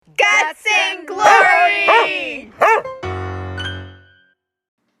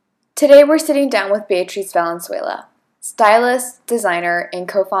Today we're sitting down with Beatriz Valenzuela, stylist, designer, and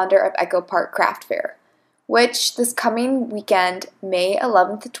co-founder of Echo Park Craft Fair, which this coming weekend, May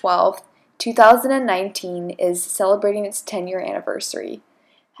 11th to 12th, 2019, is celebrating its 10-year anniversary.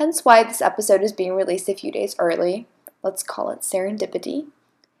 Hence why this episode is being released a few days early. Let's call it serendipity.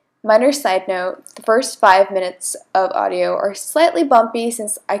 Minor side note, the first 5 minutes of audio are slightly bumpy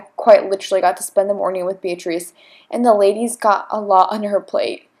since I quite literally got to spend the morning with Beatriz, and the ladies got a lot on her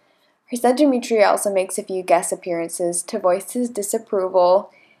plate. Her son Dimitri also makes a few guest appearances to voice his disapproval.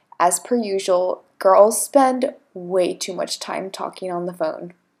 As per usual, girls spend way too much time talking on the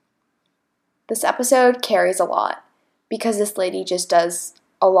phone. This episode carries a lot, because this lady just does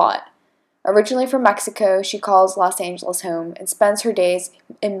a lot. Originally from Mexico, she calls Los Angeles home and spends her days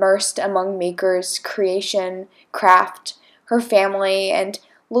immersed among makers, creation, craft, her family, and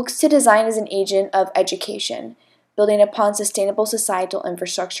looks to design as an agent of education, building upon sustainable societal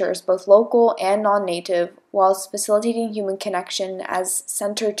infrastructures, both local and non-native, whilst facilitating human connection as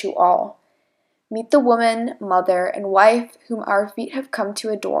center to all. Meet the woman, mother, and wife whom our feet have come to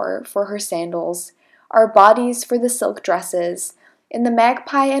adore for her sandals, our bodies for the silk dresses, and the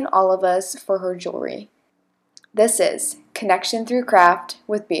magpie in all of us for her jewelry. This is Connection Through Craft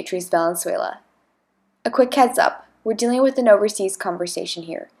with Beatriz Valenzuela. A quick heads up, we're dealing with an overseas conversation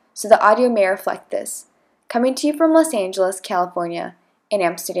here, so the audio may reflect this. Coming to you from Los Angeles, California, and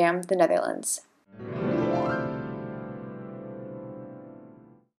Amsterdam, the Netherlands.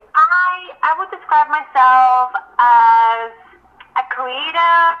 I would describe myself as a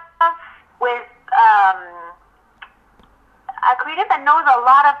creative with a creative that knows a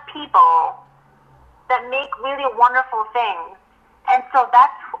lot of people that make really wonderful things. And so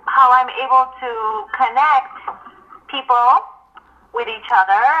that's how I'm able to connect people with each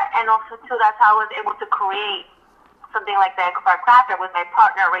other, and also too, that's how I was able to create something like the Echo Park Craft Fair with my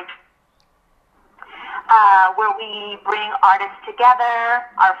partner, Rachel, where we bring artists together,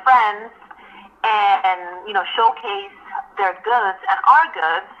 our friends, and showcase their goods and our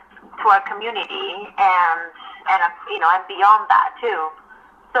goods to our community, and beyond that too.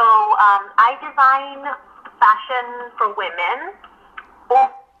 So I design fashion for women,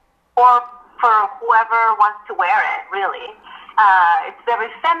 or for whoever wants to wear it. Really, it's very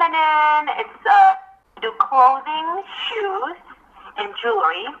feminine. It's do clothing, shoes, and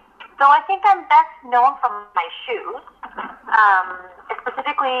jewelry. So I think I'm best known for my shoes.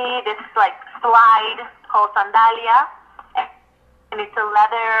 Specifically, this slide called Sandalia, and it's a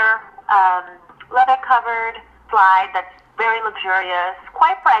leather covered slide that's very luxurious,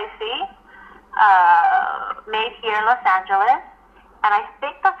 quite pricey, made here in Los Angeles. And I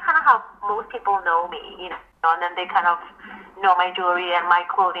think that's kind of how most people know me, and then they kind of know my jewelry and my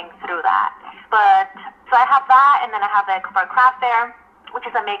clothing through that. So I have that, and then I have the Echo Park Craft Fair, which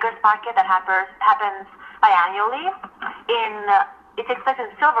is a maker's market that happens biannually. It takes place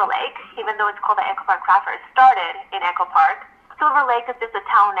in Silver Lake, even though it's called the Echo Park Craft Fair. It started in Echo Park. Silver Lake is just a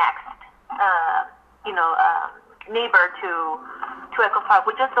town next, neighbor to Echo Park.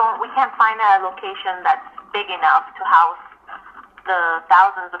 We can't find a location that's big enough to house the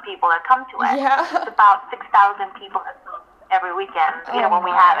thousands of people that come to it. Yeah. It's about 6,000 people every weekend, when we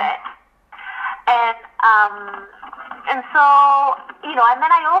have it. And so, and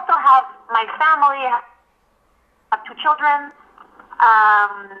then I also have my family. I have 2 children,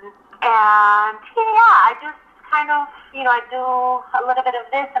 and I just kind of, I do a little bit of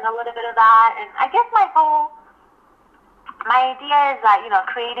this and a little bit of that, and I guess my idea is that,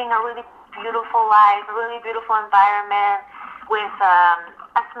 creating a really beautiful life, a really beautiful environment with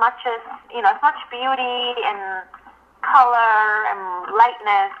as much beauty and color and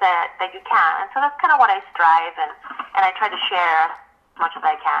lightness that you can. And so that's kind of what I strive and I try to share as much as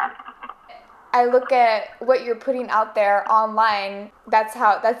I can. I look at what you're putting out there online. That's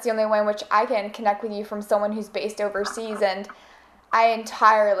the only way in which I can connect with you from someone who's based overseas, and I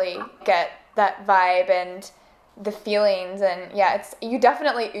entirely get that vibe and the feelings, and you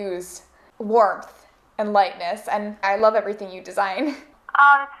definitely ooze warmth and lightness, and I love everything you design.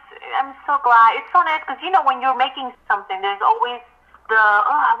 I'm so glad. It's so nice because, when you're making something, there's always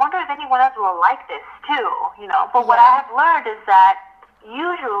I wonder if anyone else will like this too, But what I have learned is that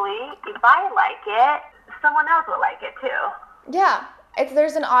usually if I like it, someone else will like it too. Yeah,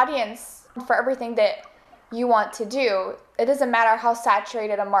 there's an audience for everything that you want to do. It doesn't matter how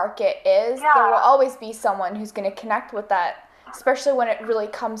saturated a market is, there will always be someone who's going to connect with that, especially when it really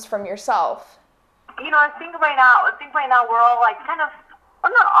comes from yourself. I think right now we're all kind of,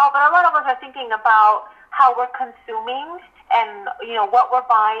 well, not all, but a lot of us are thinking about how we're consuming and, what we're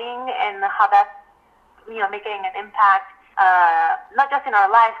buying and how that's, making an impact not just in our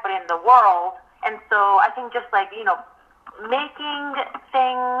lives, but in the world. And so I think just like, making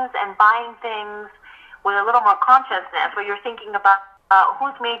things and buying things with a little more consciousness, where you're thinking about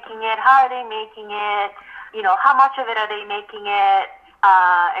who's making it, how are they making it, how much of it are they making it,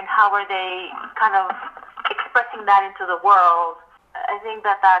 and how are they kind of expressing that into the world. I think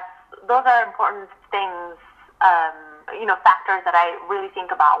those are important things, factors that I really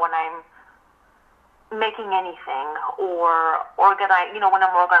think about when I'm making anything or when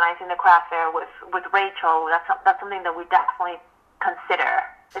I'm organizing the craft fair with Rachel. That's something that we definitely consider.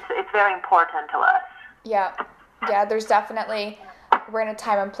 It's very important to us. Yeah, there's definitely, we're in a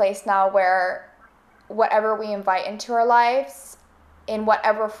time and place now where whatever we invite into our lives, in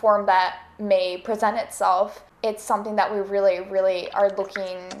whatever form that may present itself, it's something that we really, really are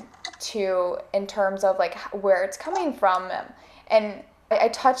looking to in terms of like where it's coming from. And I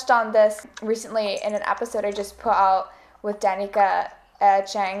touched on this recently in an episode I just put out with Danica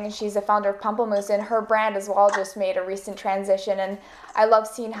Cheng. She's the founder of Pamplemousse, and her brand as well just made a recent transition. And I love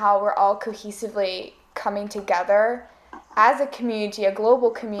seeing how we're all cohesively coming together as a community, a global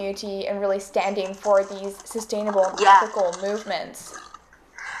community, and really standing for these sustainable and ethical movements.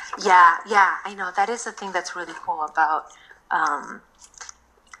 Yeah, I know. That is the thing that's really cool about, the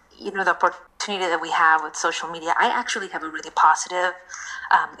opportunity that we have with social media. I actually have a really positive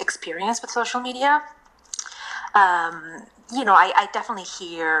experience with social media. I definitely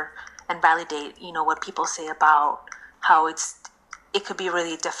hear and validate, what people say about how it could be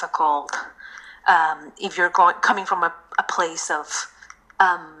really difficult if you're coming from a place of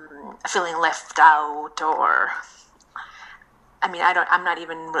feeling left out, or I'm not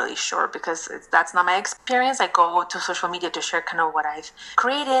even really sure, because that's not my experience. I go to social media to share kind of what I've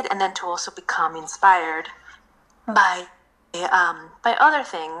created, and then to also become inspired by other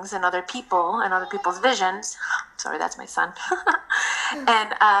things and other people and other people's visions. Sorry, that's my son.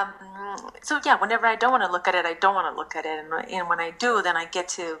 And so yeah, whenever I don't want to look at it, I don't want to look at it, and when I do, then I get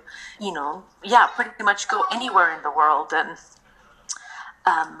to, pretty much go anywhere in the world. And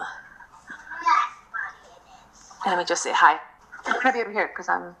let me just say hi. I'm gonna be over here because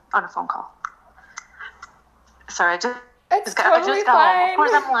I'm on a phone call. Sorry, I just got home. Of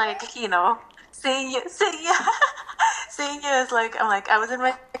course, I'm like, saying yes. Like I was in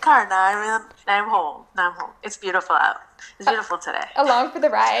my car, now I'm home. It's beautiful out. It's beautiful today. Along for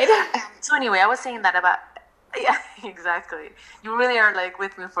the ride. So anyway, I was saying that about, yeah, exactly. You really are like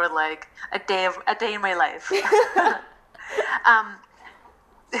with me for like a day in my life.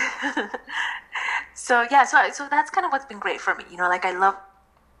 So that's kind of what's been great for me. Like I love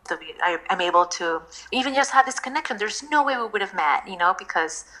that I'm able to even just have this connection. There's no way we would have met,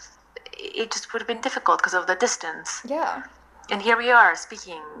 because it just would have been difficult because of the distance. Yeah. And here we are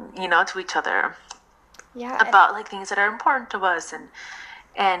speaking, to each other. Yeah. About like things that are important to us, and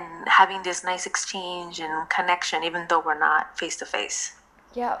having this nice exchange and connection, even though we're not face to face.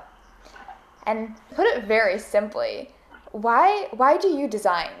 Yeah. And put it very simply, why do you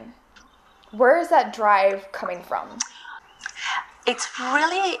design? Where is that drive coming from? It's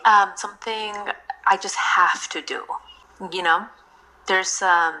really something I just have to do. There's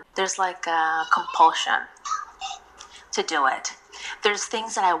like a compulsion to do it. There's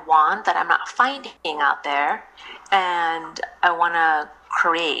things that I want that I'm not finding out there, and I want to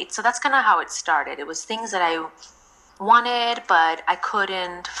create. So that's kind of how it started. It was things that I wanted, but I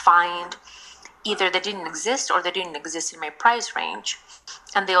couldn't find. Either they didn't exist, or they didn't exist in my price range,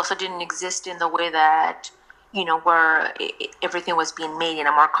 and they also didn't exist in the way that where everything was being made in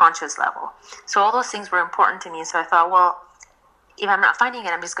a more conscious level. So all those things were important to me. So I thought, well, if I'm not finding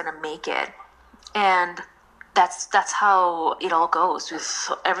it, I'm just going to make it. And that's how it all goes with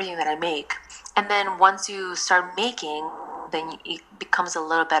everything that I make. And then once you start making, then it becomes a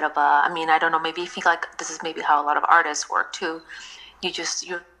little bit of a, I don't know, maybe you think like this is maybe how a lot of artists work too.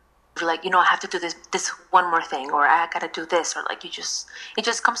 You're like, I have to do this one more thing, or I gotta do this, or like it just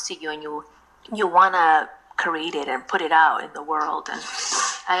comes to you, and you wanna create it and put it out in the world. And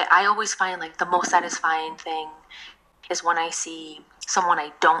I always find like the most satisfying thing is when I see someone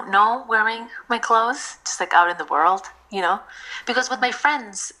I don't know wearing my clothes, just like out in the world, because with my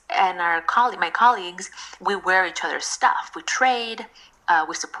friends and my colleagues, we wear each other's stuff, we trade,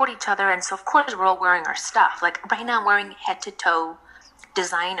 we support each other, and so of course we're all wearing our stuff. Like right now I'm wearing head to toe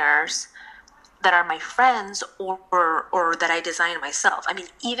designers that are my friends, or that I design myself.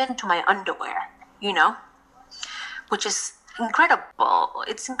 Even to my underwear, which is incredible.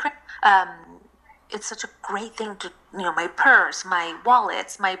 It's incredible. It's such a great thing to, my purse, my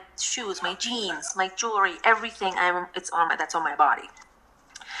wallets, my shoes, my jeans, my jewelry, everything. That's on my body.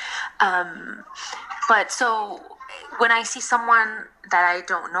 But so when I see someone that I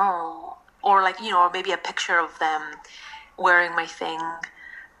don't know, or like, or maybe a picture of them wearing my thing,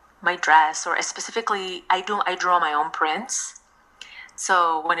 my dress, or specifically, I draw my own prints.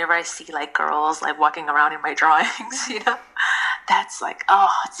 So whenever I see like girls like walking around in my drawings, that's like,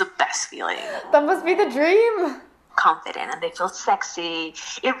 oh, it's the best feeling. That must be the dream. Confident, and they feel sexy.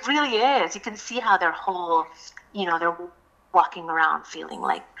 It really is. You can see how their whole, they're walking around feeling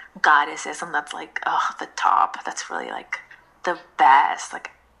like goddesses, and that's like, oh, the top. That's really like the best.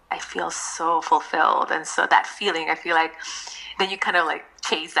 Like, I feel so fulfilled, and so that feeling, I feel like, then you kind of like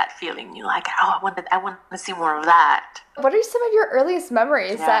chase that feeling. You're like, oh, I want to see more of that. What are some of your earliest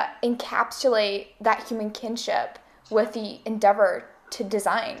memories that encapsulate that human kinship with the endeavor to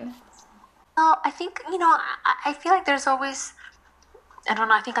design? Well, I think, I feel like there's always, I don't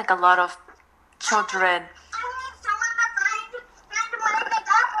know, I think like a lot of children.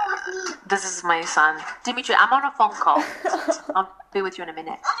 This is my son. Dimitri, I'm on a phone call. I'll be with you in a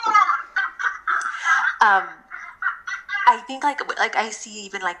minute. I think like I see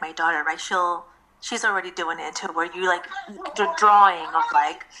even like my daughter, right? She's already doing it too, where you like the drawing of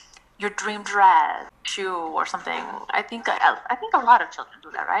like your dream dress, shoe, or something. I think a lot of children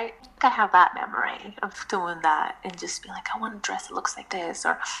do that, right? I have that memory of doing that and just being like, I want a dress that looks like this,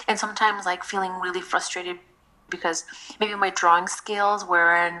 and sometimes like feeling really frustrated because maybe my drawing skills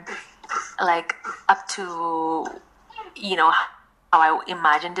weren't like up to, how I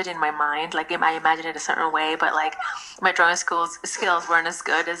imagined it in my mind. Like I imagined it a certain way, but like my drawing skills weren't as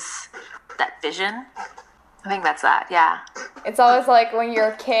good as that vision. I think that's that, yeah. It's always like when you're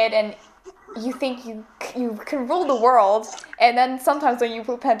a kid and you think you can rule the world, and then sometimes when you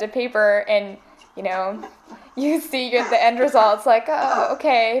put pen to paper and, you see the end result, it's like, oh,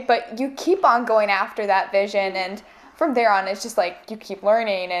 okay, but you keep on going after that vision, and from there on, it's just like you keep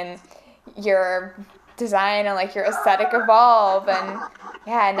learning, and your design and like your aesthetic evolve, and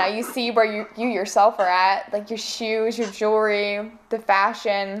now you see where you yourself are at, like your shoes, your jewelry, the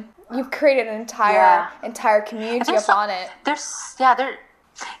fashion. You've created an entire community upon it.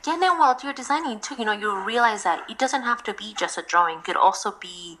 And then while you're designing too, you realize that it doesn't have to be just a drawing. It could also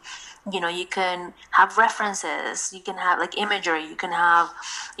be, you can have references, you can have like imagery, you can have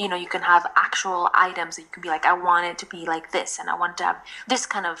actual items that you can be like, I want it to be like this, and I want to have this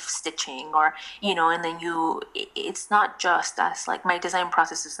kind of stitching, or, and then it's not just as like my design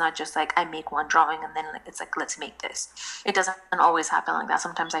process is not just like I make one drawing and then it's like, let's make this. It doesn't always happen like that.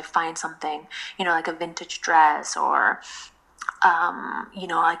 Sometimes I find something, like a vintage dress, or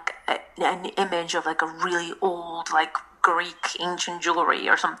like an image of like a really old, like Greek ancient jewelry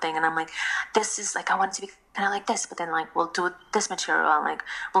or something, and I'm like, this is like, I want it to be kind of like this, but then like we'll do this material, and like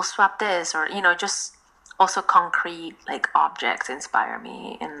we'll swap this, or just also concrete like objects inspire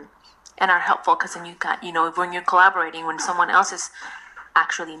me and are helpful, because then you got, when you're collaborating, when someone else is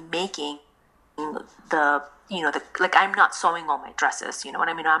actually making the like, I'm not sewing all my dresses, you know what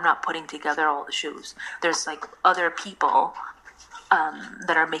I mean? I'm not putting together all the shoes. There's like other people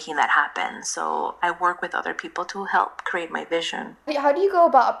that are making that happen. So I work with other people to help create my vision. How do you go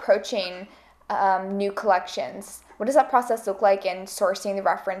about approaching new collections? What does that process look like in sourcing the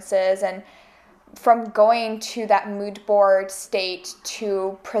references, and from going to that mood board state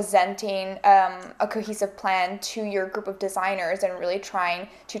to presenting a cohesive plan to your group of designers and really trying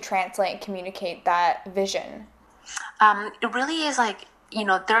to translate and communicate that vision? It really is like,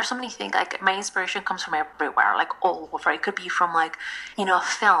 there are so many things, like my inspiration comes from everywhere, like all over. It could be from like, a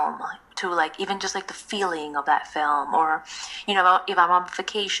film to like even just like the feeling of that film, or, if I'm on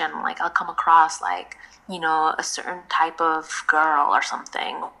vacation, like I'll come across like, a certain type of girl or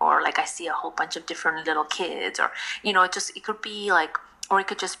something, or like I see a whole bunch of different little kids, or, it could be like, or it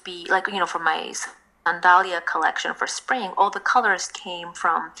could just be like, for my Sandalia collection for spring, all the colors came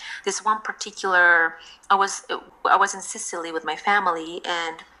from this one particular. I was in Sicily with my family,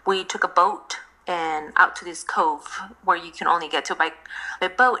 and we took a boat and out to this cove where you can only get to by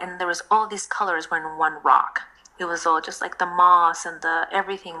boat, and there was all these colors were in one rock. It was all just like the moss and the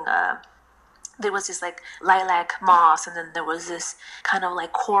everything. There was this like lilac moss, and then there was this kind of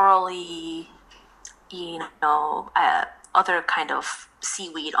like corally, other kind of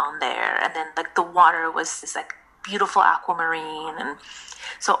seaweed on there, and then like the water was this like beautiful aquamarine, and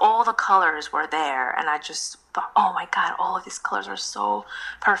so all the colors were there, and I just thought, oh my god, all of these colors are so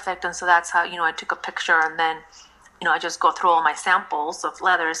perfect. And so that's how I took a picture, and then I just go through all my samples of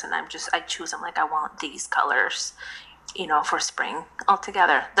leathers, and I choose them, like I want these colors for spring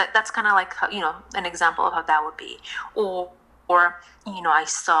altogether. That's kind of like how, an example of how that would be. Or I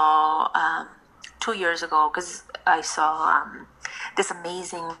saw 2 years ago, because I saw this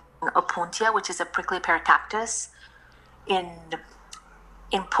amazing opuntia, which is a prickly pear cactus,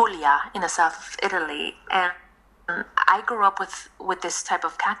 in Puglia in the south of Italy, and I grew up with this type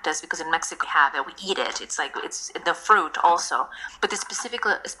of cactus because in Mexico we have it, we eat it. It's like it's the fruit also, but the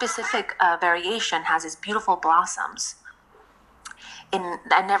specific variation has these beautiful blossoms. And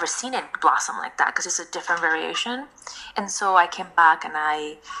I'd never seen it blossom like that because it's a different variation. And so I came back and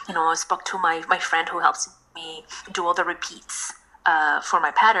I spoke to my friend who helps me do all the repeats for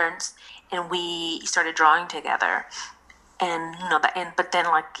my patterns, and we started drawing together. And but then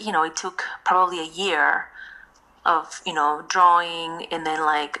it took probably a year of drawing, and then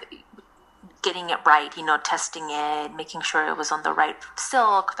getting it right, testing it, making sure it was on the right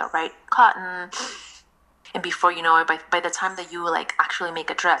silk, the right cotton. And before you know it, by the time that you actually make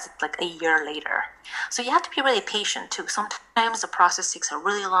a dress, it's like a year later. So you have to be really patient too. Sometimes the process takes a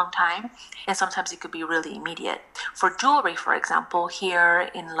really long time, and sometimes it could be really immediate. For jewelry, for example, here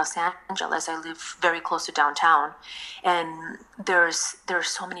in Los Angeles, I live very close to downtown, and there's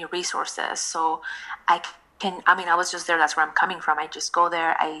so many resources. So I was just there. That's where I'm coming from. I just go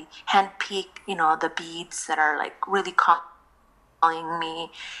there. I hand pick, the beads that are really calling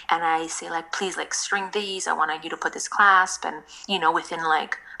me, and I say please string these. I want you to put this clasp, and within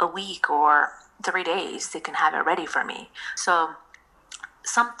a week or 3 days they can have it ready for me. So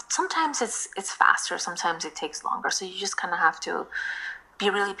sometimes it's faster, sometimes it takes longer. So you just kind of have to be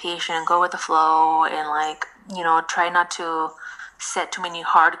really patient and go with the flow, and try not to set too many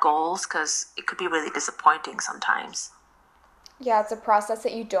hard goals because it could be really disappointing sometimes. Yeah, it's a process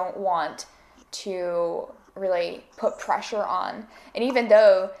that you don't want to really put pressure on. And even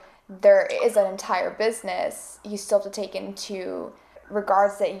though there is an entire business, you still have to take into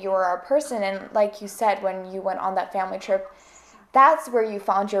regards that you're a person. And like you said, when you went on that family trip, that's where you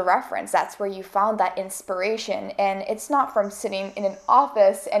found your reference. That's where you found that inspiration. And it's not from sitting in an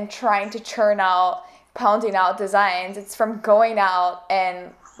office and trying to pounding out designs. It's from going out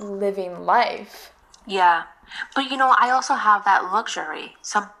and living life. Yeah. But I also have that luxury.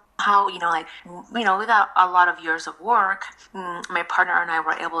 Somehow, without a lot of years of work, my partner and I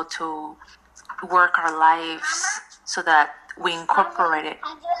were able to work our lives so that we incorporated.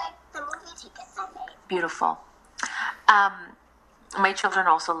 I do like the movie tickets I made. Beautiful. My children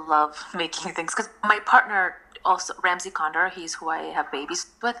also love making things because my partner also, Ramsey Condor, he's who I have babies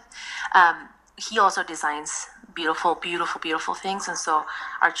with. He also designs beautiful, beautiful, beautiful things, and so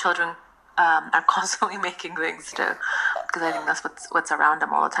our children are constantly making things too, because I think that's what's around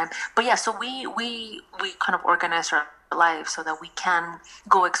them all the time. But yeah, so we kind of organize our lives so that we can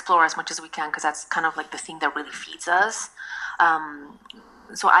go explore as much as we can, because that's kind of the thing that really feeds us.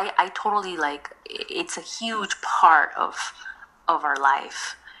 So I totally it's a huge part of our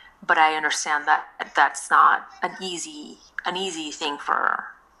life, but I understand that that's not an easy thing for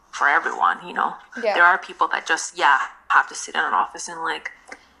everyone. Yeah. There are people that just have to sit in an office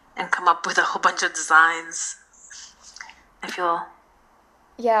and come up with a whole bunch of designs. I feel.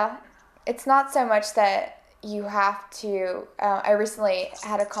 Yeah, it's not so much that you have to. I recently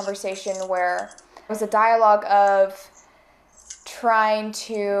had a conversation where it was a dialogue of trying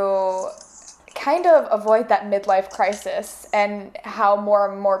to kind of avoid that midlife crisis, and how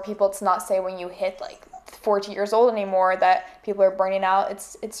more and more people, it's not say when you hit 40 years old anymore that people are burning out.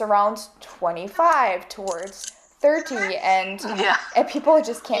 It's around 25 towards 30, and people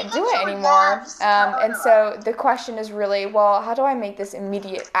just can't do it anymore. And so the question is really, well, how do I make this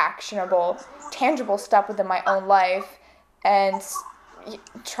immediate, actionable, tangible step within my own life and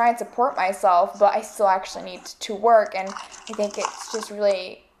try and support myself, but I still actually need to work? And I think it's just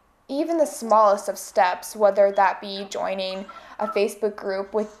really even the smallest of steps, whether that be joining a Facebook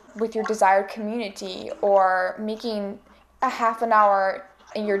group with your desired community, or making a half an hour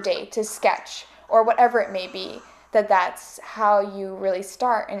in your day to sketch, or whatever it may be, that's how you really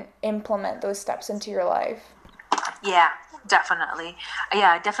start and implement those steps into your life. Yeah, definitely.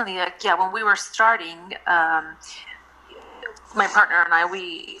 Yeah, definitely. When we were starting, my partner and I,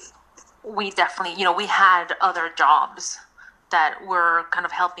 we definitely, we had other jobs that were kind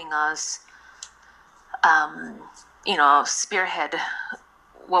of helping us, spearhead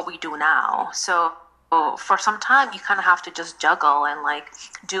what we do now. So for some time, you kind of have to just juggle and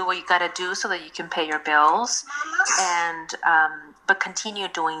do what you got to do so that you can pay your bills, and but continue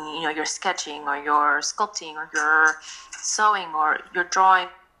doing your sketching or your sculpting or your sewing or your drawing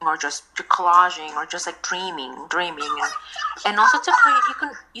or just your collaging or just dreaming, and also to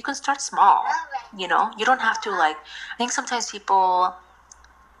create. You can start small. You don't have to I think sometimes people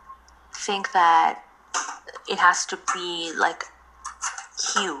think that it has to be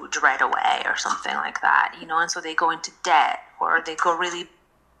huge right away or something like that, and so they go into debt or they go really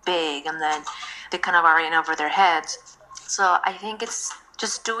big, and then they kind of are in over their heads. So I think it's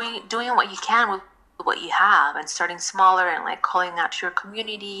just doing what you can with what you have, and starting smaller, and like calling out to your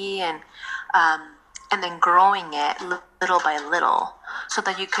community, and then growing it little by little, so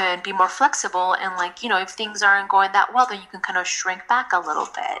that you can be more flexible, and like, if things aren't going that well, then you can kind of shrink back a little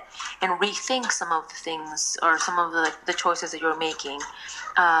bit and rethink some of the things, or some of the choices that you're making.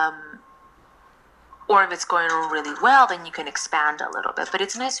 Or if it's going really well, then you can expand a little bit. But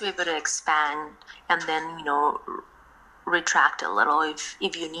it's nice to be able to expand and then, retract a little if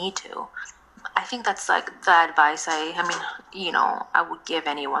you need to. I think that's like the advice I would give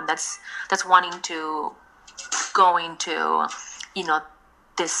anyone that's wanting to go into,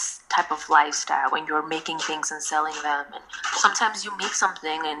 this type of lifestyle, when you're making things and selling them. And sometimes you make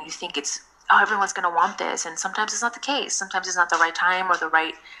something and you think everyone's going to want this. And sometimes it's not the case. Sometimes it's not the right time or the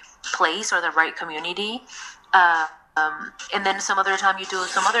right place or the right community. And then some other time you do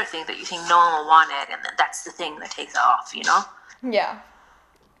some other thing that you think no one will want it. And then that's the thing that takes off, Yeah.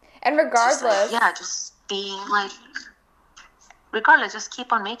 And regardless. Just being like, regardless, just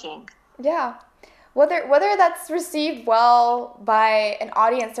keep on making. Yeah. Whether that's received well by an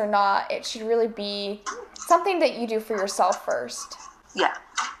audience or not, it should really be something that you do for yourself first. Yeah.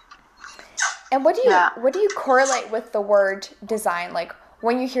 And what do you correlate with the word design? Like,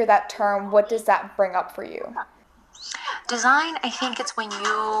 when you hear that term, what does that bring up for you? Design, I think it's when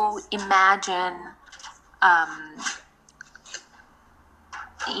you imagine,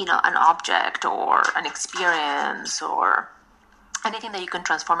 an object or an experience or anything that you can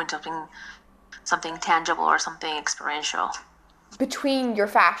transform into something tangible or something experiential. Between your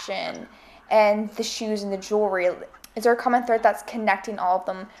fashion and the shoes and the jewelry, is there a common thread that's connecting all of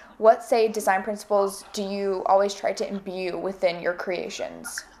them? What, design principles do you always try to imbue within your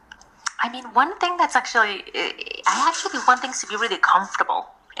creations? I mean, one thing that's I actually want things to be really comfortable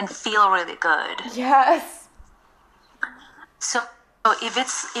and feel really good. Yes. So if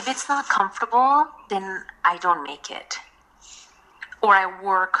it's not comfortable, then I don't make it. Or I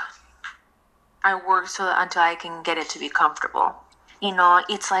work so that until I can get it to be comfortable.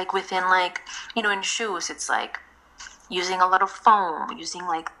 It's like within in shoes, it's like using a lot of foam, using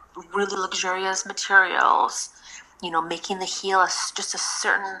like really luxurious materials, making the heel just a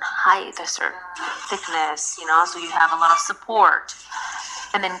certain height, a certain thickness, so you have a lot of support.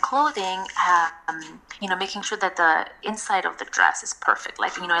 And then clothing, making sure that the inside of the dress is perfect.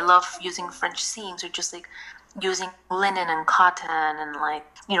 Like, I love using French seams, or just like using linen and cotton, and like,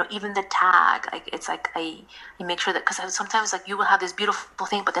 even the tag, like, it's like I make sure that, because sometimes like you will have this beautiful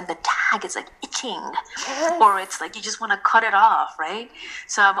thing, but then the tag is like itching. Yes. Or it's like you just want to cut it off, right?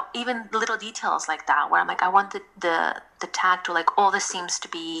 So even little details like that, where I'm like, I want the tag to like all the seams to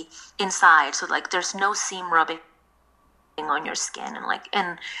be inside, so like there's no seam rubbing on your skin.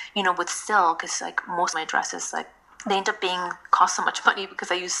 And with silk, it's like most of my dresses, like they end up cost so much money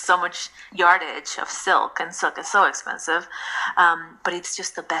because I use so much yardage of silk, and silk is so expensive. But it's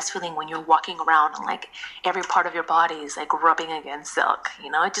just the best feeling when you're walking around and like every part of your body is like rubbing against silk.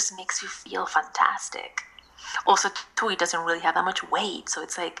 It just makes you feel fantastic. Also, too, it doesn't really have that much weight, so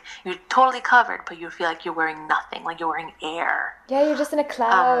it's like you're totally covered, but you feel like you're wearing nothing, like you're wearing air. Yeah, you're just in a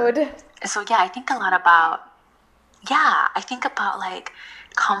cloud. So yeah, I think a lot about like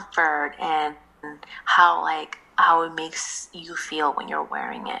comfort and how it makes you feel when you're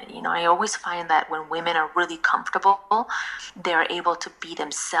wearing it. I always find that when women are really comfortable, they're able to be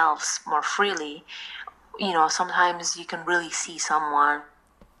themselves more freely. Sometimes you can really see someone,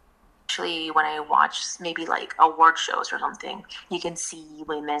 actually when I watch maybe like award shows or something, you can see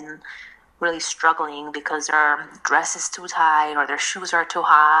women really struggling because their dress is too tight, or their shoes are too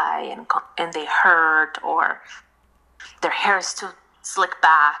high and they hurt, or their hair is too slick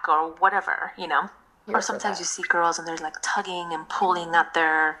back, or whatever, Or sometimes you see girls and they're like tugging and pulling at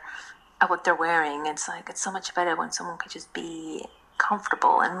what they're wearing. It's like, it's so much better when someone could just be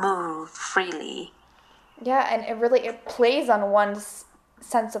comfortable and move freely. Yeah, and it plays on one's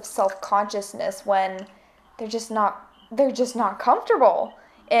sense of self-consciousness when they're just not comfortable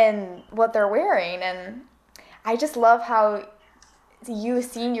in what they're wearing. And I just love how you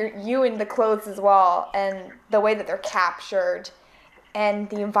seeing you in the clothes as well, and the way that they're captured and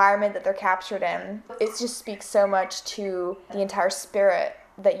the environment that they're captured in. It just speaks so much to the entire spirit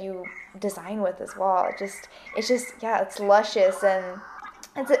that you design with as well. It's luscious, and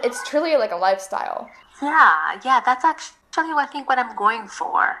it's truly like a lifestyle. Yeah, that's actually I think what I'm going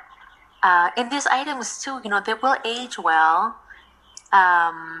for. And these items too, they will age well,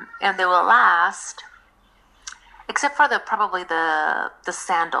 and they will last. Except for probably the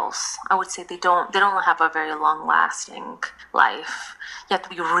sandals. I would say they don't have a very long lasting life. You have to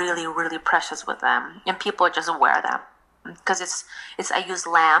be really, really precious with them, and people just wear them. because it's I use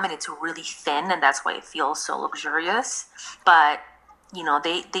lamb and it's really thin, and that's why it feels so luxurious. But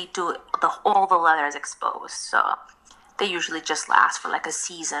they do all the leather is exposed, so they usually just last for like a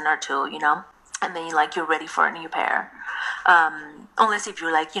season or two, and then you're ready for a new pair. Unless if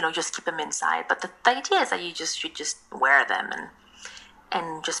you're just keep them inside. But the idea is that you should just wear them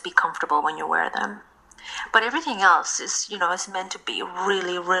and just be comfortable when you wear them. But everything else is meant to be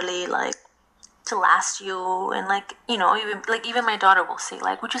really, really to last you, and even my daughter will say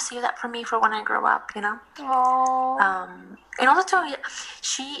would you save that for me for when I grow up, Oh. And also too,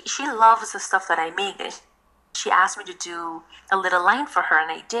 she loves the stuff that I make. She asked me to do a little line for her,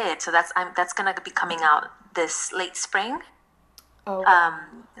 and I did. So that's gonna be coming out this late spring. Oh.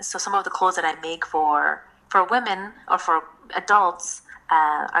 So some of the clothes that I make for women or for adults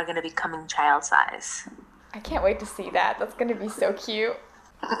are gonna be coming child size. I can't wait to see that. That's gonna be so cute.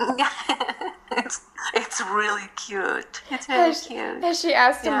 It's really cute. It's really cute. Has she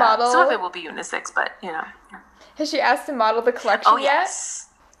asked to model? Some of it will be unisex, but Has she asked to model the collection yet? Yes.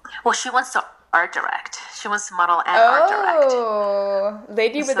 Well, she wants to art direct. She wants to model and art direct. Oh,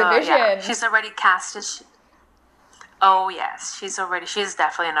 lady with a vision. Yeah, she's already casted. Oh yes, she's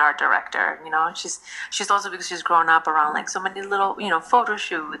definitely an art director. She's also, because she's grown up around so many little photo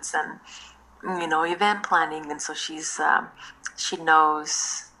shoots and event planning, and so she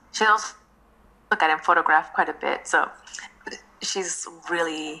knows look at and photograph quite a bit. So she's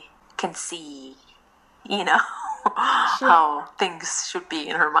really can see how things should be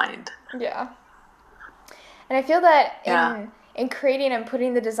in her mind. Yeah. And I feel that in creating and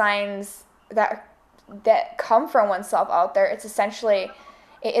putting the designs that come from oneself out there, it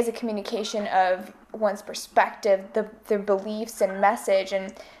is a communication of one's perspective, the beliefs and message,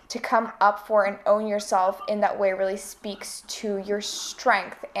 and to come up for and own yourself in that way really speaks to your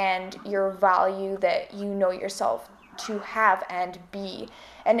strength and your value that you know yourself to have and be.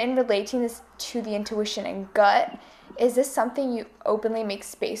 And in relating this to the intuition and gut, is this something you openly make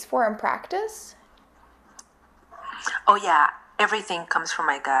space for in practice? Oh yeah, everything comes from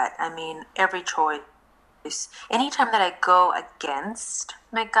my gut. I mean, every choice. Anytime that I go against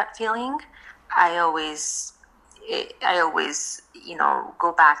my gut feeling, I always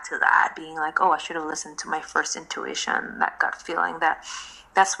go back to that, being I should have listened to my first intuition, that gut feeling.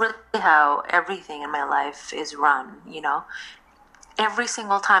 That's really how everything in my life is run. Every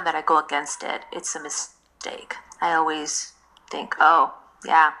single time that I go against it, it's a mistake. I always think, oh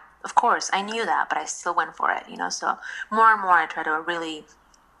yeah, of course I knew that, but I still went for it. So more and more I try to really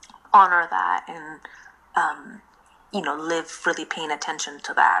honor that and live really paying attention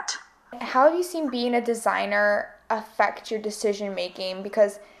to that. How have you seen being a designer affect your decision making?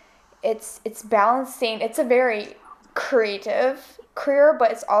 Because it's balancing. It's a very creative career,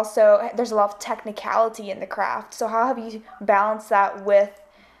 but it's also, there's a lot of technicality in the craft. So how have you balanced that with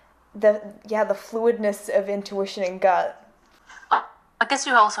the fluidness of intuition and gut? I guess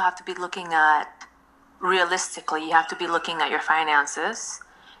you also have to be looking at realistically. You have to be looking at your finances.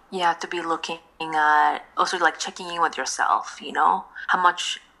 You have to be looking at also checking in with yourself. How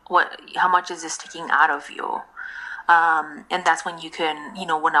much is this taking out of you? And that's when you can,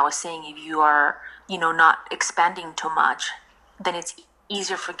 when I was saying, if you are, not expanding too much, then it's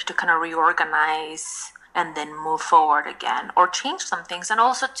easier for you to kind of reorganize and then move forward again or change some things. And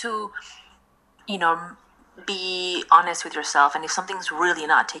also to, be honest with yourself. And if something's really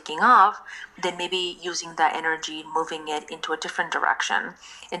not taking off, then maybe using that energy, moving it into a different direction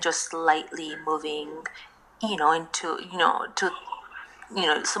and just slightly moving,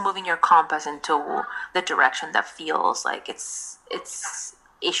 so moving your compass into the direction that feels like it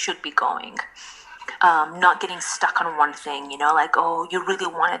should be going. Not getting stuck on one thing, oh, you really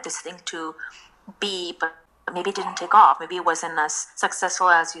wanted this thing to be, but maybe it didn't take off. Maybe it wasn't as successful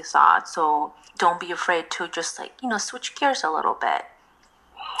as you thought. So don't be afraid to just switch gears a little bit,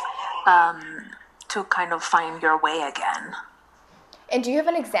 to kind of find your way again. And do you have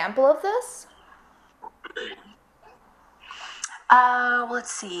an example of this?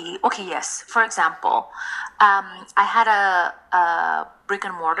 Let's see. Okay, yes. For example, I had a brick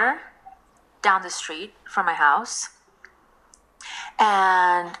and mortar down the street from my house,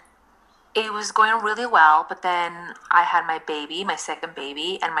 and it was going really well, but then I had my baby, my second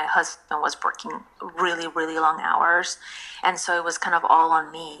baby, and my husband was working really, really long hours, and so it was kind of all on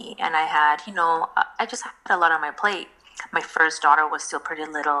me, and I had, I just had a lot on my plate. My first daughter was still pretty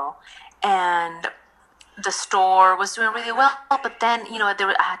little, and the store was doing really well, but then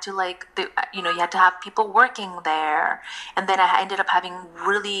I had to you had to have people working there, and then I ended up having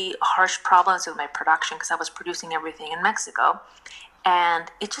really harsh problems with my production because I was producing everything in Mexico,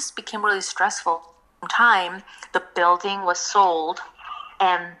 and it just became really stressful time, the building was sold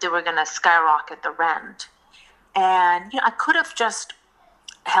and they were going to skyrocket the rent. And, I could have just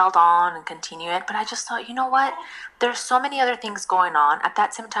held on and continue it, but I just thought, you know what? There's so many other things going on. At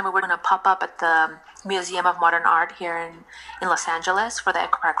that same time, we were going to pop up at the Museum of Modern Art here in Los Angeles for the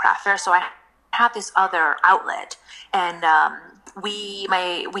Echo Park Craft Fair. So I have this other outlet, and we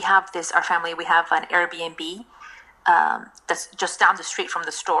have this, our family, we have an Airbnb that's just down the street from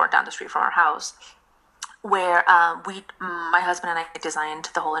the store, down the street from our house, where my husband and I designed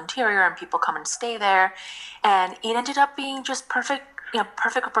the whole interior, and people come and stay there, and it ended up being just perfect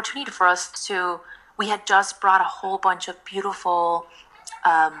opportunity for us to. We had just brought a whole bunch of beautiful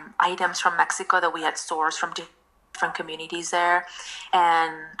items from Mexico that we had sourced from different communities there,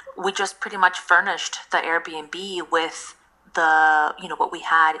 and we just pretty much furnished the Airbnb with the what we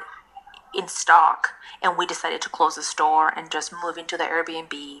had in stock, and we decided to close the store and just move into the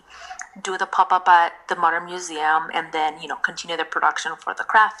Airbnb, do the pop-up at the Modern Museum, and then continue the production for the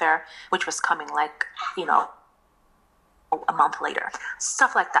craft fair, which was coming a month later.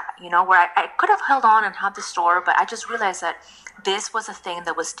 Stuff like that, where I could have held on and had the store, but I just realized that this was a thing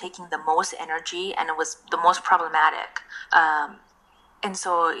that was taking the most energy and it was the most problematic. And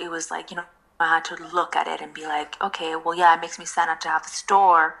so it was like, I had to look at it and be like, okay, well, yeah, it makes me sad not to have the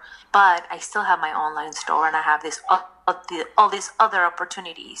store, but I still have my online store and I have all these other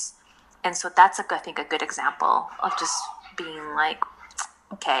opportunities. And so that's, I think, a good example of just being like,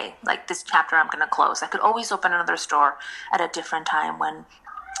 okay, like this chapter I'm going to close. I could always open another store at a different time when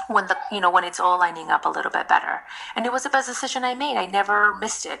it's all lining up a little bit better. And it was the best decision I made. I never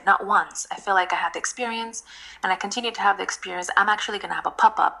missed it, not once. I feel like I had the experience, and I continue to have the experience. I'm actually going to have a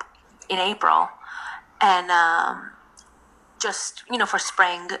pop-up in April, and just for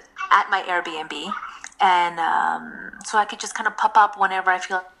spring at my Airbnb, and so I could just kind of pop up whenever I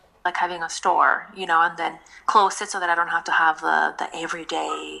feel like having a store, and then close it so that I don't have to have the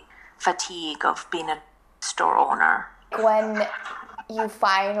everyday fatigue of being a store owner. When you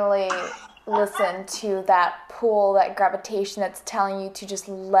finally listen to that pull, that gravitation that's telling you to just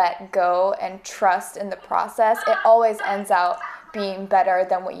let go and trust in the process, it always ends out being better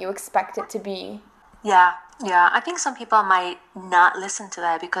than what you expect it to be. Yeah. I think some people might not listen to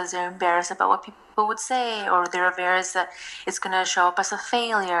that because they're embarrassed about what people would say, or they're embarrassed that it's going to show up as a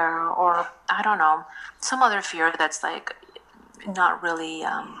failure, or I don't know, some other fear that's like not really,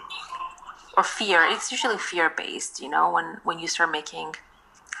 or fear. It's usually fear-based, when you start making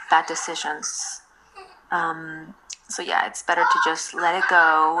bad decisions. So yeah, it's better to just let it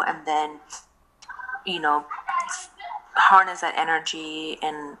go and then, harness that energy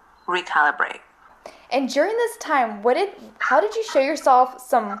and recalibrate. And during this time, how did you show yourself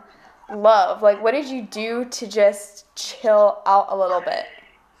some love? Like, what did you do to just chill out a little bit?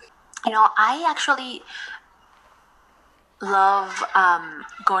 I actually love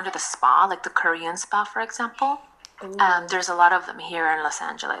going to the spa, like the Korean spa, for example. There's a lot of them here in Los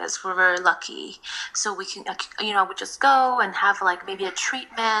Angeles. We're very lucky. So we can, we just go and have like maybe a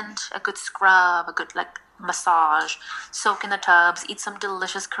treatment, a good scrub, a good like massage, soak in the tubs, eat some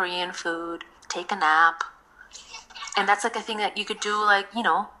delicious Korean food, take a nap. And that's like a thing that you could do like,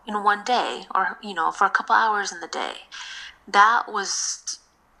 in one day or, for a couple hours in the day. That was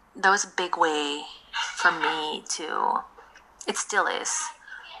a big way for me it still is,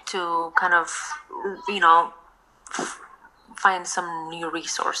 to kind of, find some new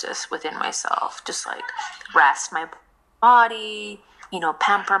resources within myself, just like rest my body,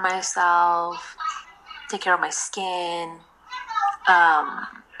 pamper myself, take care of my skin.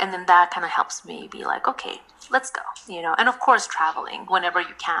 And then that kind of helps me be like, okay, let's go, and of course traveling whenever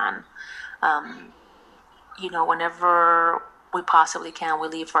you can, whenever we possibly can, we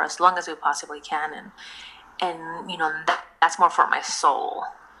leave for as long as we possibly can. And that's more for my soul,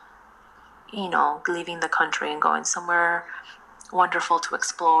 leaving the country and going somewhere wonderful to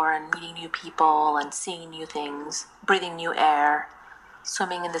explore and meeting new people and seeing new things, breathing new air,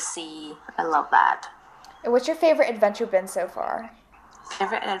 swimming in the sea. I love that. And what's your favorite adventure been so far?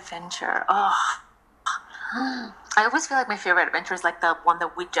 Favorite adventure? Oh, I always feel like my favorite adventure is like the one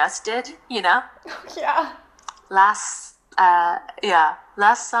that we just did, Yeah. Last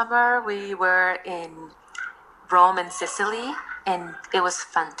summer we were in Rome and Sicily, and it was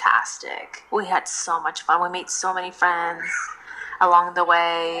fantastic. We had so much fun. We made so many friends along the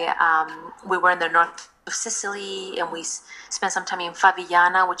way. We were in the north of Sicily, and we spent some time in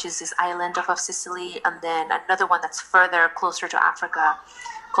Favignana, which is this island off of Sicily, and then another one that's further closer to Africa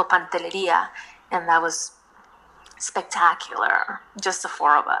called Pantelleria, and that was spectacular. Just the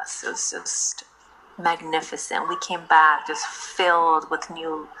four of us. It was just magnificent. We came back just filled with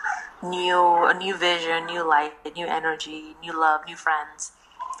new a new vision, new light, new energy, new love, new friends.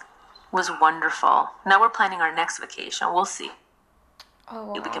 It was wonderful. Now we're planning our next vacation. We'll see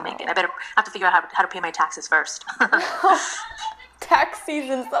Oh, if we can make it. wow. I better have to figure out how to pay my taxes first. Tax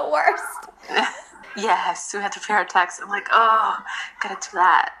season's the worst. Yes, we have to pay our taxes. I'm like, oh, gotta do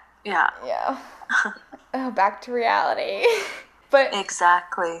that. Yeah, Yeah. Oh, back to reality. But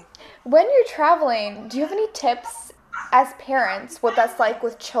exactly. when you're traveling, do you have any tips as parents what that's like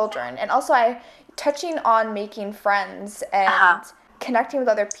with children? And also, I touching on making friends and connecting with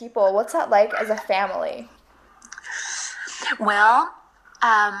other people. What's that like as a family? Well,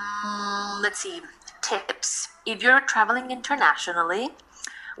 let's see. Tips. If you're traveling internationally,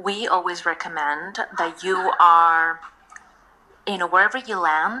 we always recommend that you are, wherever you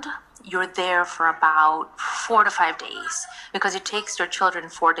land, you're there for about 4 to 5 days because it takes your children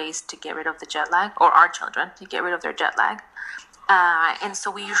 4 days to get rid of the jet lag, or our children to get rid of their jet lag. And so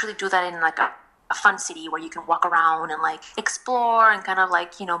we usually do that in like a fun city where you can walk around and like explore and kind of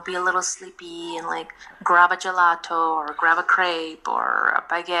like, be a little sleepy and like grab a gelato or grab a crepe or a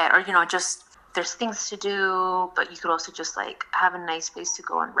baguette, or, just there's things to do, but you could also just like have a nice place to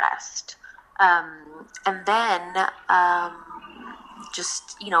go and rest. And then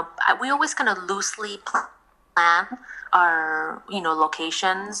just, we always kind of loosely plan our,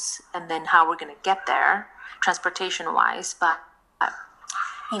 locations and then how we're going to get there transportation wise. But,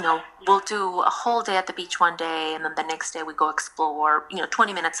 we'll do a whole day at the beach one day and then the next day we go explore,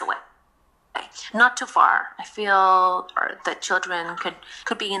 20 minutes away. Not too far. I feel that children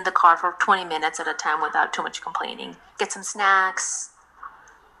could be in the car for 20 minutes at a time without too much complaining. Get some snacks,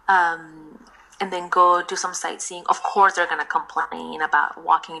 and then go do some sightseeing. Of course, they're gonna complain about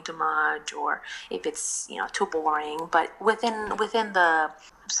walking too much or if it's too boring. But within the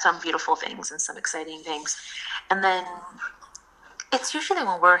some beautiful things and some exciting things, and then it's usually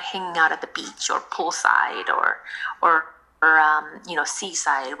when we're hanging out at the beach or poolside or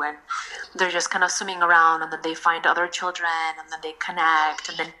seaside when they're just kind of swimming around and then they find other children and then they connect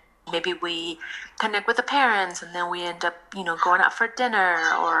and then maybe we connect with the parents and then we end up going out for dinner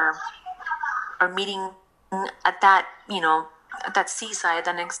or meeting at that seaside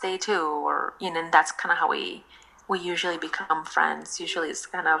the next day too, or and that's kind of how we usually become friends. Usually it's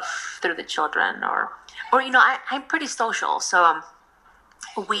kind of through the children or I'm pretty social, so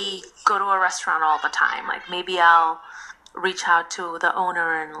we go to a restaurant all the time. Like maybe I'll reach out to the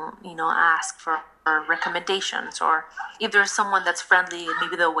owner and ask for recommendations, or if there's someone that's friendly,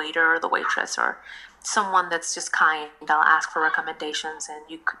 maybe the waiter or the waitress or someone that's just kind, I'll ask for recommendations,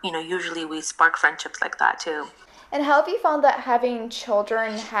 and usually we spark friendships like that too. And how have you found that having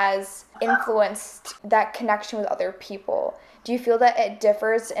children has influenced that connection with other people? Do you feel that it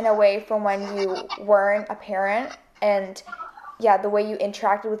differs in a way from when you weren't a parent? And yeah, the way you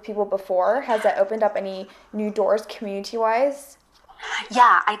interacted with people before, has that opened up any new doors community-wise?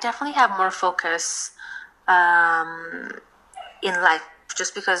 Yeah, I definitely have more focus in life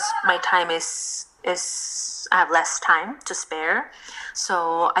just because my time is I have less time to spare.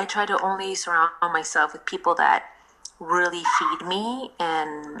 So I try to only surround myself with people that really feed me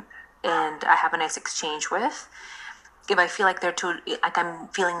and I have a nice exchange with. If I feel like I'm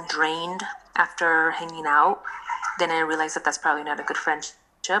feeling drained after hanging out, then I realize that that's probably not a good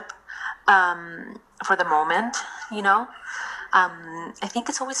friendship for the moment, I think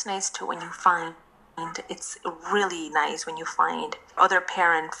it's always nice to when you find, it's really nice when you find other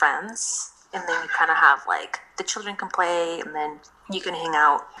parent friends and then you kind of have like the children can play and then you can hang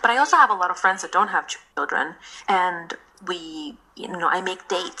out. But I also have a lot of friends that don't have children, and I make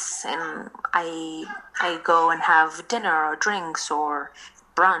dates and I go and have dinner or drinks or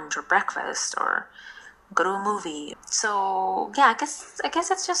brunch or breakfast or go to a movie. So yeah, I guess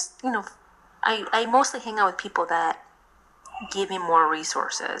it's just I mostly hang out with people that give me more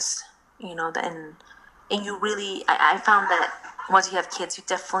resources, and you really I found that once you have kids, you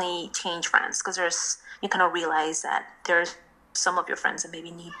definitely change friends because you kind of realize that there's some of your friends that maybe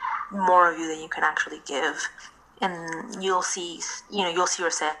need more of you than you can actually give, and you'll see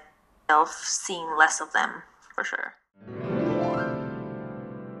yourself seeing less of them for sure.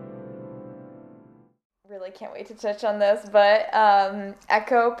 Really can't wait to touch on this, but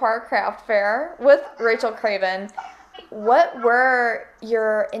Echo Park Craft Fair with Rachel Craven. What were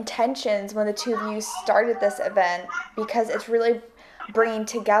your intentions when the two of you started this event? Because it's really bringing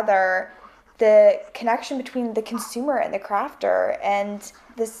together the connection between the consumer and the crafter and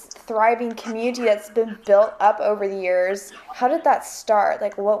this thriving community that's been built up over the years. How did that start?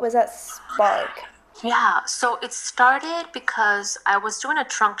 Like, what was that spark? Yeah, so it started because I was doing a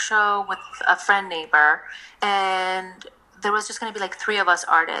trunk show with a friend neighbor, and there was just going to be like three of us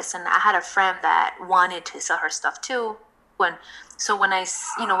artists, and I had a friend that wanted to sell her stuff too. When so when I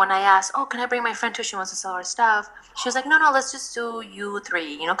when I asked, oh, can I bring my friend too? She wants to sell her stuff. She was like, no, let's just do you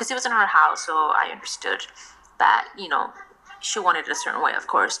three, because it was in her house, so I understood that she wanted it a certain way, of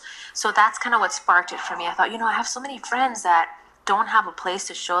course. So that's kind of what sparked it for me. I thought, I have so many friends that don't have a place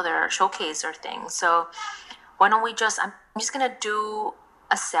to show their showcase or things. So why don't we I'm just gonna do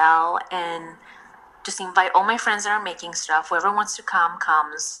a sale and just invite all my friends that are making stuff. Whoever wants to come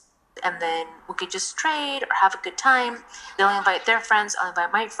comes, and then we could just trade or have a good time. They'll invite their friends, I'll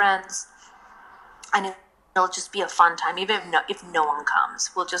invite my friends, and it'll just be a fun time. Even if no one comes,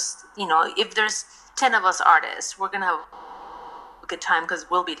 we'll just if there's 10 of us artists, we're gonna have a good time because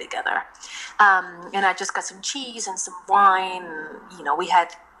we'll be together. And I just got some cheese and some wine.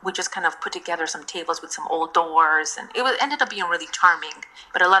 We just kind of put together some tables with some old doors, and ended up being really charming.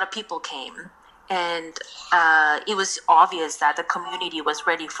 But a lot of people came. And it was obvious that the community was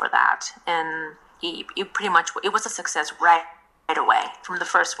ready for that. And it was a success right away from the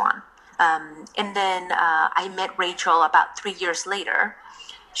first one. And then I met Rachel about 3 years later.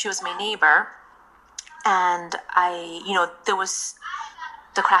 She was my neighbor. And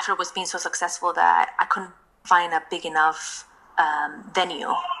the craft fair was being so successful that I couldn't find a big enough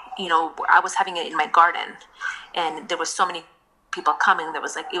venue. I was having it in my garden, and there was so many people coming. It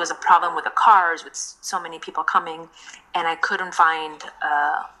was a problem with the cars, with so many people coming, and I couldn't find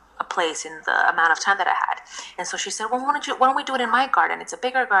a place in the amount of time that I had. And so she said, well, why don't we do it in my garden? It's a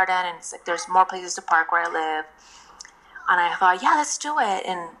bigger garden, and it's like there's more places to park where I live. And I thought, yeah, let's do it.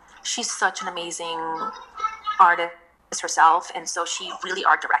 And she's such an amazing artist herself, and so she really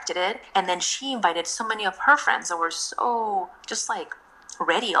art directed it. And then she invited so many of her friends that were so just like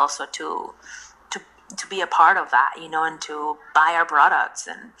ready also to be a part of that, and to buy our products.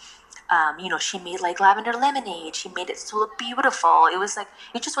 And she made like lavender lemonade. She made it to look beautiful. It was like,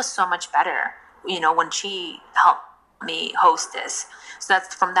 it just was so much better, when she helped me host this. So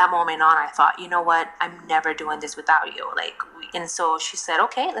that's from that moment on, I thought, you know what, I'm never doing this without you. And so she said,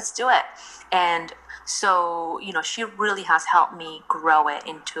 okay, let's do it. And so, she really has helped me grow it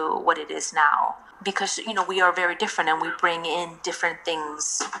into what it is now. Because, we are very different, and we bring in different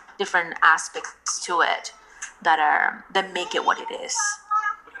things, different aspects to it that make it what it is.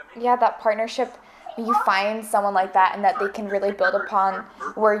 Yeah, that partnership, you find someone like that and that they can really build upon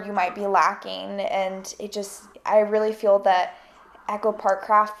where you might be lacking. And I really feel that Echo Park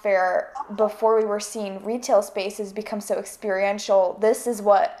Craft Fair, before we were seeing retail spaces become so experiential, this is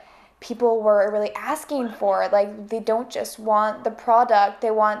what people were really asking for. Like, they don't just want the product,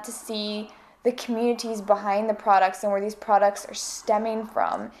 they want to see the communities behind the products and where these products are stemming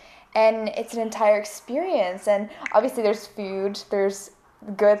from. And it's an entire experience. And obviously there's food, there's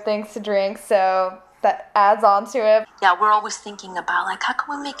good things to drink, so that adds on to it. Yeah, we're always thinking about how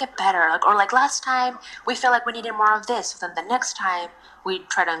can we make it better? Or last time we feel like we needed more of this, so then the next time we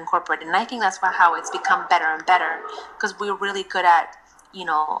try to incorporate it. And I think that's how it's become better and better, because we're really good at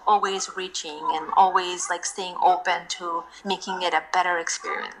always reaching and always staying open to making it a better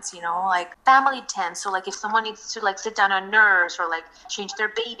experience, family tent. So if someone needs to sit down a nurse or change their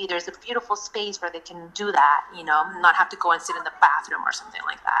baby, there's a beautiful space where they can do that, not have to go and sit in the bathroom or something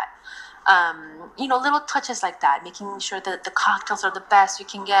like that. Little touches like that, making sure that the cocktails are the best you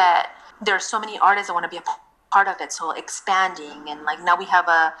can get. There are so many artists that want to be a part of it, so expanding. And now we have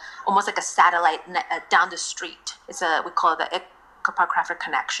almost like a satellite down the street. We call it the Echo Park Craft Fair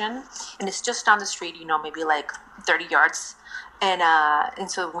Connection, and it's just down the street, maybe 30 yards. And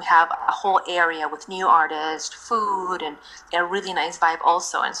so we have a whole area with new artists, food, and a really nice vibe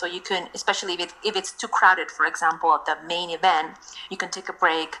also. And so you can, especially if it's too crowded, for example, at the main event, you can take a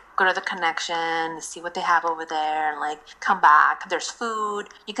break, go to the Connection, see what they have over there, and come back. There's food.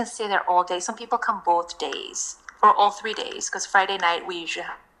 You can stay there all day. Some people come both days or all 3 days, because Friday night we usually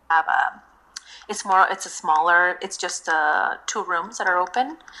have it's just 2 rooms that are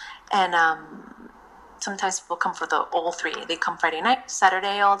open. And sometimes people come for all 3. They come Friday night,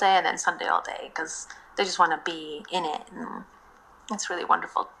 Saturday all day, and then Sunday all day, because they just want to be in it. And it's really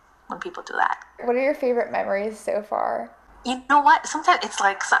wonderful when people do that. What are your favorite memories so far? You know what? Sometimes it's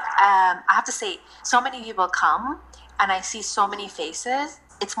I have to say, so many people come, and I see so many faces.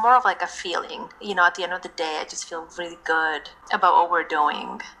 It's more of a feeling. At the end of the day, I just feel really good about what we're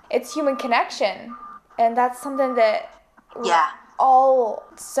doing. It's human connection, and that's something that yeah. all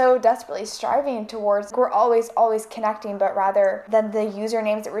so desperately striving towards. We're always connecting, but rather than the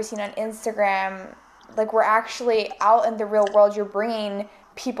usernames that we're seeing on Instagram, we're actually out in the real world. You're bringing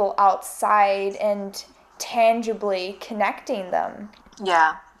people outside and tangibly connecting them.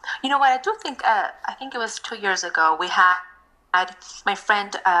 Yeah. You know what? I do think, I think it was 2 years ago, we had my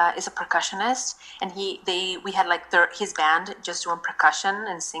friend is a percussionist, and we had like his band just doing percussion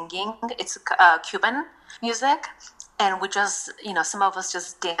and singing. It's Cuban music, and we just, some of us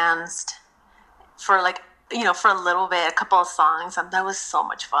just danced for like, for a little bit, a couple of songs, and that was so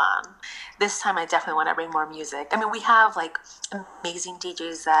much fun. This time I definitely want to bring more music. I mean, we have like amazing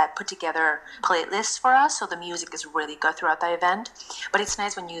DJs that put together playlists for us, so the music is really good throughout the event. But it's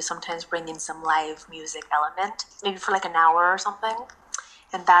nice when you sometimes bring in some live music element, maybe for like an hour or something.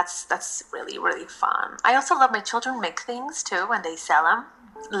 And that's really, really fun. I also love my children make things too, and they sell them.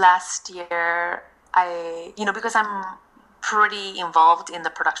 Last year, because I'm pretty involved in the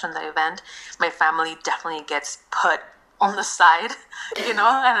production of the event, my family definitely gets put on the side, and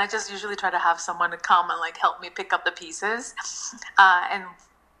I just usually try to have someone to come and like help me pick up the pieces. And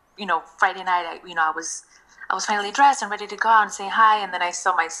Friday night, I was finally dressed and ready to go out and say hi, and then I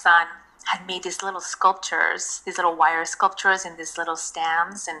saw my son had made these little sculptures, these little wire sculptures in these little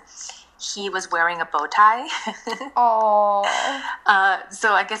stands, and he was wearing a bow tie. Oh.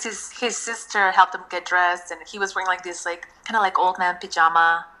 So I guess his sister helped him get dressed, and he was wearing like this like kind of like old man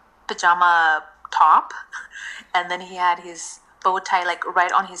pajama top, and then he had his bow tie like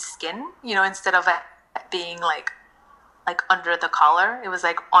right on his skin, instead of it being like under the collar. It was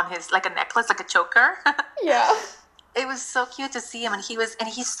like on his, like a necklace, like a choker. Yeah. It was so cute to see him, and he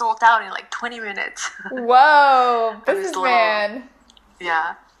sold out in like 20 minutes. Whoa, businessman.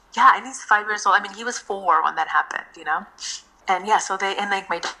 Yeah. Yeah, and he's 5 years old. I mean, he was 4 when that happened, And yeah, so they, and like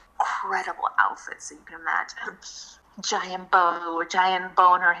my incredible outfits, so you can imagine. Giant bow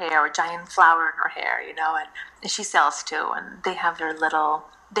in her hair, or giant flower in her hair, and she sells too, and they have their own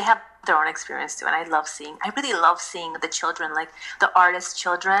experience too. And I really love seeing the children, like the artist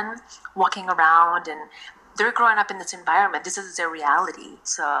children walking around, and they're growing up in this environment. This is their reality.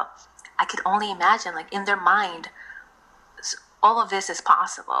 So I could only imagine, like in their mind, all of this is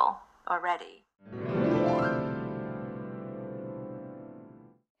possible already.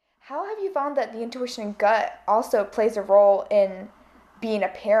 How have you found that the intuition and gut also plays a role in being a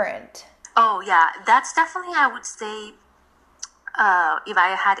parent? Oh, yeah. That's definitely, I would say, if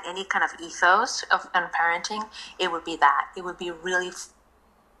I had any kind of ethos on parenting, it would be that. It would be really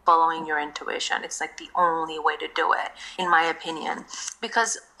following your intuition. It's like the only way to do it, in my opinion,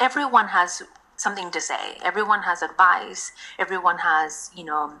 because everyone has something to say. Everyone has advice. Everyone has,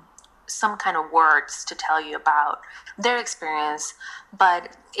 some kind of words to tell you about their experience.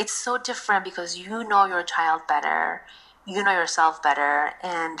 But it's so different because you know your child better. You know yourself better.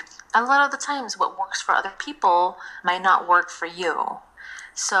 And a lot of the times what works for other people might not work for you.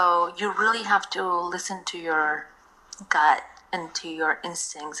 So you really have to listen to your gut and to your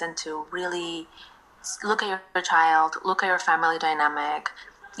instincts, and to really look at your child, look at your family dynamic,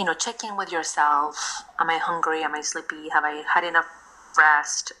 check in with yourself. Am I hungry? Am I sleepy? Have I had enough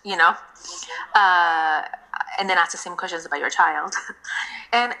rest? And then ask the same questions about your child.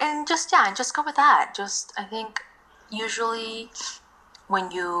 and just go with that. I think usually when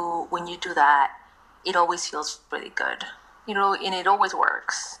you do that, it always feels really good, and it always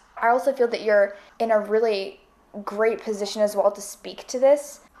works. I also feel that you're in a really great position as well to speak to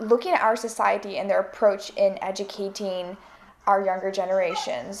this. Looking at our society and their approach in educating our younger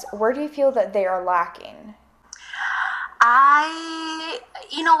generations, where do you feel that they are lacking?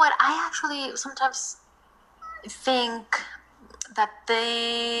 You know what, I actually sometimes think that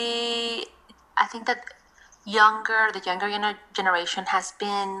I think that the younger generation has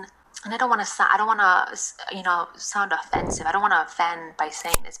been, and I don't want to sound offensive. I don't want to offend by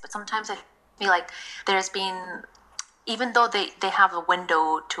saying this, but sometimes I feel like there's been, even though they have a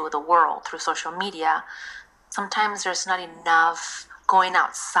window to the world through social media, sometimes there's not enough going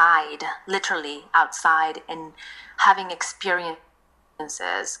outside, literally outside, and having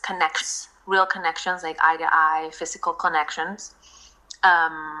experiences, connections, real connections, like eye to eye, physical connections.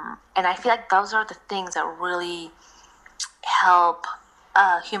 And I feel like those are the things that really help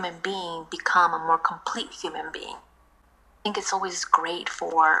a human being become a more complete human being. I think it's always great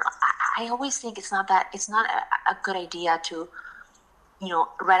I always think it's not a good idea to,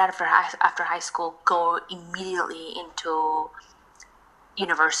 right after high school, go immediately into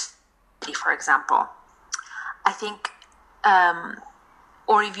university, for example. I think,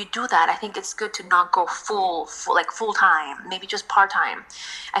 or if you do that, I think it's good to not go full time, maybe just part time.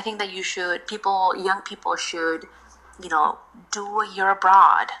 I think that young people should, do a year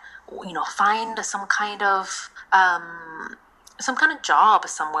abroad, find some kind of job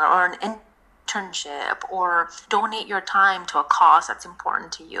somewhere, or an internship, or donate your time to a cause that's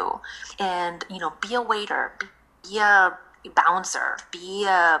important to you, and be a waiter, be a bouncer, be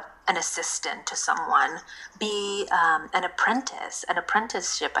an assistant to someone, be an apprentice. An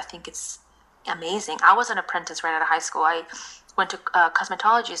apprenticeship, I think it's amazing. I was an apprentice right out of high school. I went to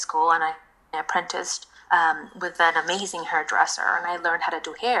cosmetology school, and I apprenticed with an amazing hairdresser, and I learned how to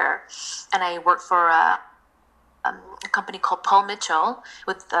do hair. And I worked for a company called Paul Mitchell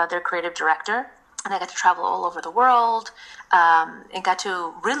with their creative director. And I got to travel all over the world and got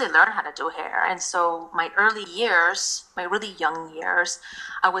to really learn how to do hair. And so my early years, my really young years,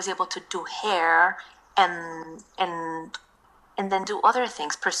 I was able to do hair and then do other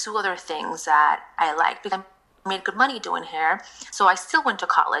things, pursue other things that I liked, because I made good money doing hair. So I still went to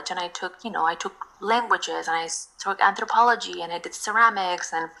college, and I took languages, and I took anthropology, and I did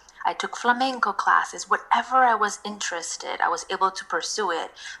ceramics, and I took flamenco classes. Whatever I was interested, I was able to pursue it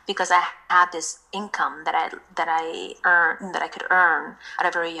because I had this income that I could earn at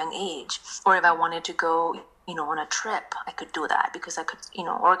a very young age. Or if I wanted to go, on a trip, I could do that because I could,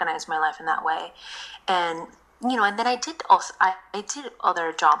 organize my life in that way. And and then I did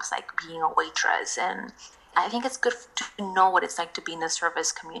other jobs like being a waitress, and I think it's good to know what it's like to be in the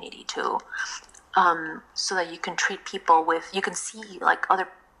service community too, so that you can treat people you can see like other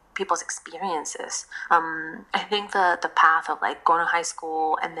people's experiences. I think the path of like going to high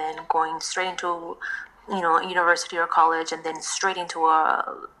school and then going straight into university or college and then straight into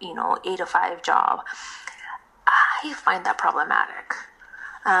a 8 to 5 job, I find that problematic.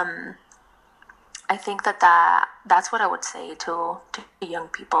 I think that's what I would say to young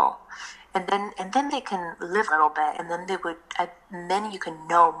people, and then they can live a little bit, and then you can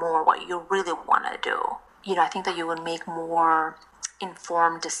know more what you really want to do. I think that you would make more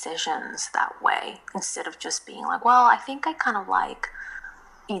informed decisions that way, instead of just being like, well, I think I kind of like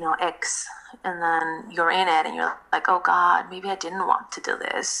X, and then you're in it and you're like, oh God, maybe I didn't want to do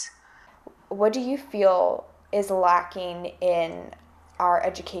this. What do you feel is lacking in our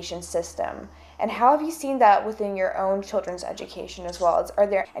education system, and how have you seen that within your own children's education as well? Are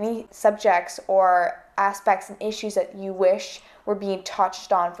there any subjects or aspects and issues that you wish were being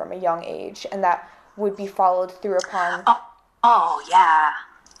touched on from a young age and that would be followed through upon? Oh, yeah,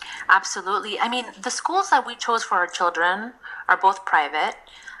 absolutely. I mean, the schools that we chose for our children are both private,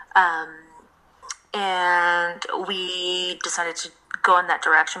 and we decided to go in that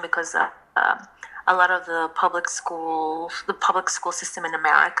direction because a lot of the public school system in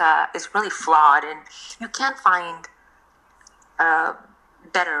America is really flawed, and you can't find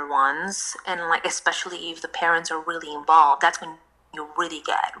better ones, and like especially if the parents are really involved, that's when you really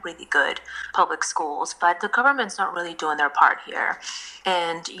get really good public schools. But the government's not really doing their part here.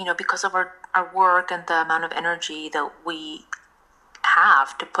 And, because of our work and the amount of energy that we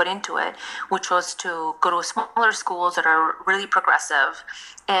have to put into it, we chose to go to smaller schools that are really progressive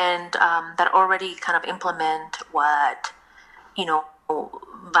and that already kind of implement what,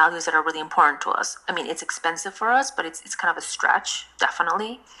 values that are really important to us. I mean, it's expensive for us, but it's kind of a stretch,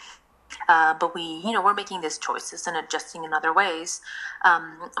 definitely. But we're making these choices and adjusting in other ways.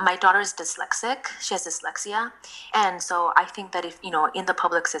 My daughter is dyslexic. She has dyslexia. And so I think that if, in the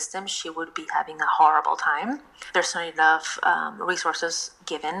public system, she would be having a horrible time. There's not enough resources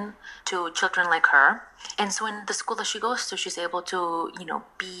given to children like her. And so in the school that she goes to, she's able to,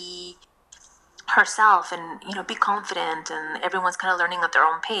 be herself and, be confident, and everyone's kind of learning at their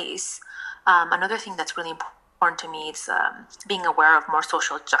own pace. Another thing that's really important to me is being aware of more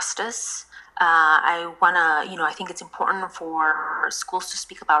social justice. I think it's important for schools to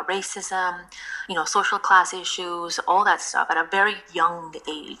speak about racism, social class issues, all that stuff at a very young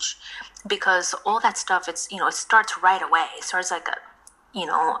age, because all that stuff, it starts right away. It starts like at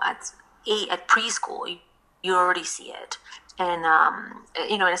preschool, you already see it. And,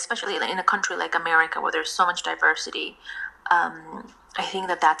 and especially in a country like America where there's so much diversity, I think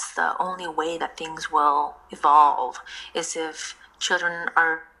that that's the only way that things will evolve, is if children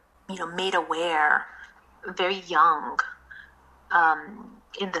are, made aware very young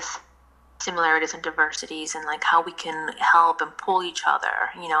in the similarities and diversities, and like how we can help and pull each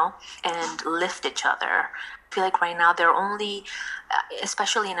other, and lift each other. I feel like right now they're only,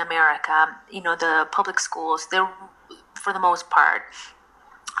 especially in America, the public schools, they're, for the most part,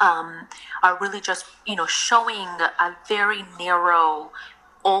 are really just, showing a very narrow,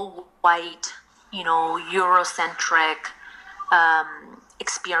 all white, Eurocentric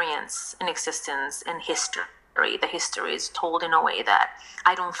experience and existence and history. The history is told in a way that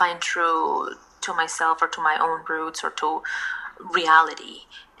I don't find true to myself or to my own roots or to reality.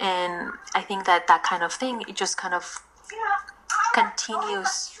 And I think that kind of thing, it just kind of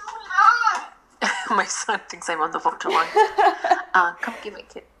continues. My son thinks I'm on the phone too long. Come give me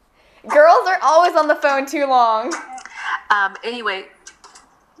a kid. Girls are always on the phone too long. Anyway,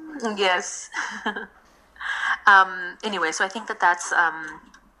 yes. Anyway, so I think that's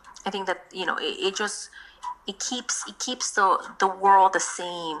I think that it just it keeps the world the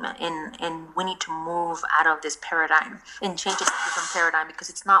same, and we need to move out of this paradigm and change it to a different paradigm because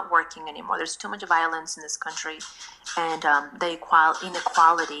it's not working anymore. There's too much violence in this country, and the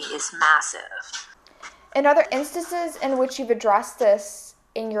inequality is massive. In other instances in which you've addressed this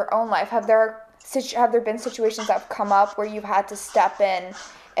in your own life, have there been situations that have come up where you've had to step in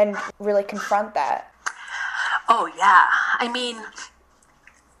and really confront that? Oh yeah, I mean,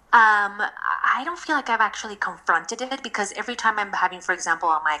 I don't feel like I've actually confronted it because every time I'm having, for example,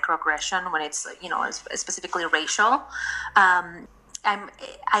 a microaggression when it's specifically racial, I'm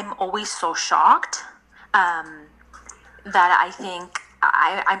always so shocked that I think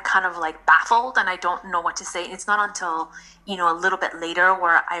I'm kind of like baffled and I don't know what to say. It's not until a little bit later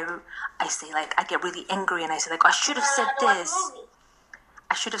where I say, like, I get really angry and I say, like, I should have said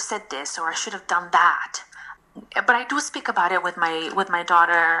this, or I should have done that. But I do speak about it with my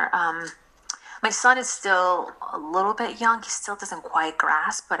daughter. My son is still a little bit young. He still doesn't quite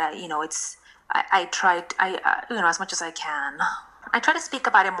grasp, but I try as much as I can. I try to speak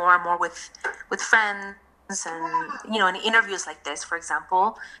about it more and more with friends and in interviews like this, for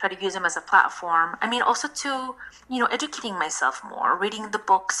example. Try to use them as a platform. I mean, also to educating myself more, reading the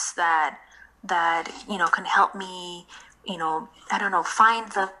books that can help me. I don't know, find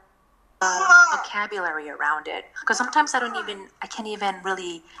the vocabulary around it, because sometimes I can't even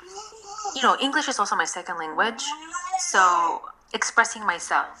really, English is also my second language, so expressing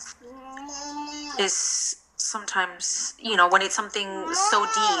myself is sometimes, when it's something so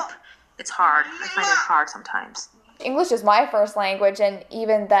deep, it's hard. I find it hard sometimes. English is my first language, and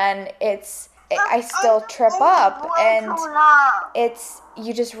even then I still trip up, and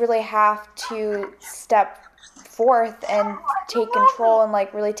you just really have to step forth and take control and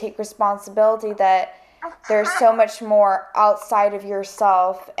like really take responsibility that there's so much more outside of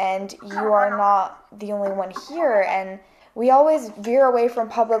yourself and you are not the only one here. And we always veer away from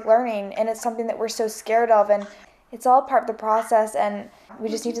public learning, and it's something that we're so scared of, and it's all part of the process, and we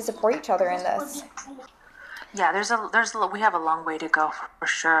just need to support each other in this. Yeah, we have a long way to go for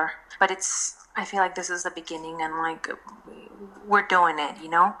sure, but I feel like this is the beginning, and like we're doing it,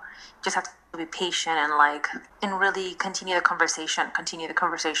 just have to be patient and really continue the conversation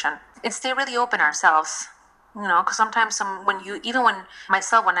and stay really open ourselves, because sometimes when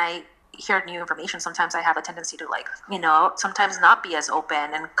I hear new information, sometimes I have a tendency to sometimes not be as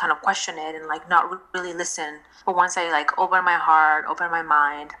open and kind of question it and not really listen. But once I open my heart, open my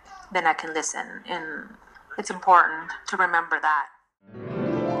mind, then I can listen, and it's important to remember that.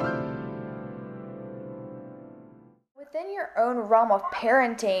 Within your own realm of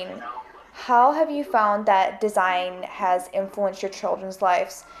parenting, how have you found that design has influenced your children's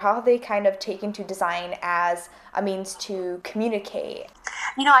lives? How have they kind of taken to design as a means to communicate?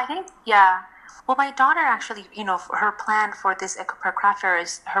 I think, yeah. Well, my daughter actually, her plan for this EcoPark Craft Fair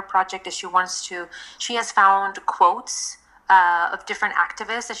her project is she has found quotes of different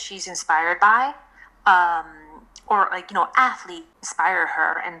activists that she's inspired by, or athletes inspire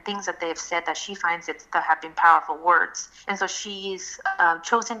her, and things that they've said that she finds that have been powerful words. And so she's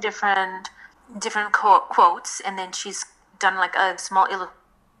chosen different quotes, and then she's done a small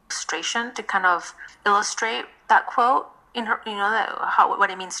illustration to kind of illustrate that quote in her, what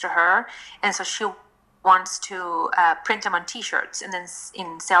it means to her. And so she wants to print them on T-shirts and then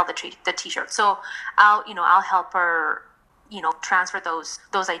sell the T-shirts. So I'll help her transfer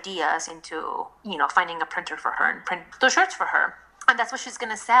those ideas into finding a printer for her and print those shirts for her, and that's what she's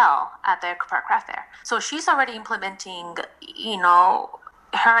going to sell at the EcoPark Craft Fair. So she's already implementing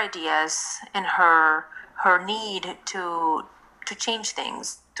her ideas and her need to change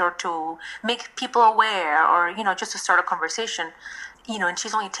things, or to make people aware, or just to start a conversation, and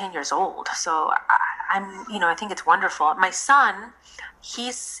she's only 10 years old. So I think it's wonderful. My son,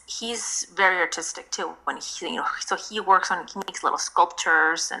 he's very artistic too. When he makes little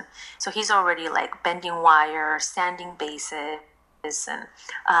sculptures, and so he's already bending wire, sanding bases, and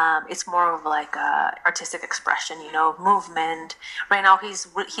it's more of a artistic expression, movement. Right now he's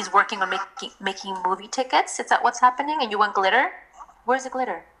working on making movie tickets. Is that what's happening? And you want glitter? Where's the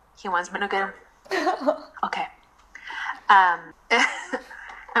glitter? He wants me to get him. Okay. I'm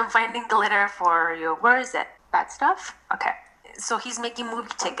finding glitter for you. Where is it? That stuff? Okay. So he's making movie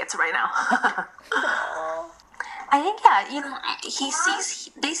tickets right now. I think, yeah,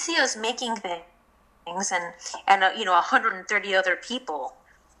 they see us making things, and 130 other people.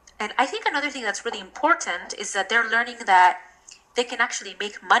 And I think another thing that's really important is that they're learning that they can actually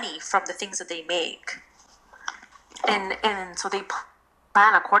make money from the things that they make. And so they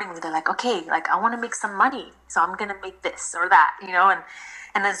plan accordingly. They're like, okay, like I want to make some money, so I'm gonna make this or that,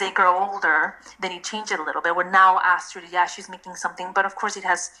 and as they grow older, then you change it a little bit. We're now asked her, yeah, she's making something, but of course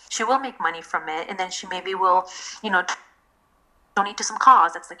she will make money from it, and then she maybe will, donate to some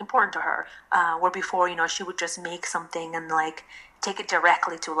cause that's like important to her. Where before, she would just make something and like take it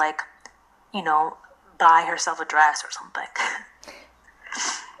directly to like, buy herself a dress or something.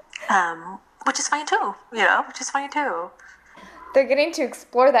 Which is fine too, They're getting to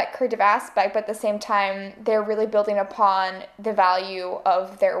explore that creative aspect, but at the same time, they're really building upon the value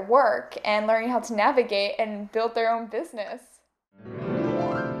of their work and learning how to navigate and build their own business.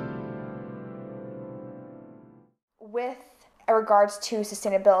 With regards to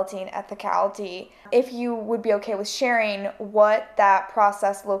sustainability and ethicality, if you would be okay with sharing what that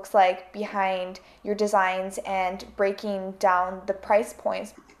process looks like behind your designs and breaking down the price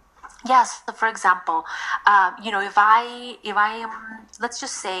points. Yes. So for example, if I am, let's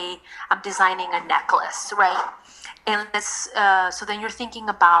just say I'm designing a necklace, right? And so then you're thinking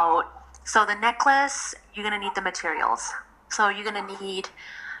about, so the necklace, you're going to need the materials. So you're going to need,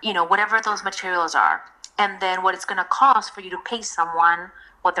 whatever those materials are. And then what it's going to cost for you to pay someone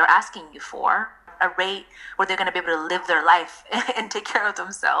what they're asking you for, a rate where they're going to be able to live their life and take care of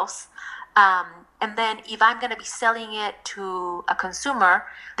themselves. And then if I'm going to be selling it to a consumer,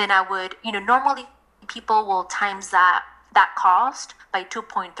 then I would, normally people will times that cost by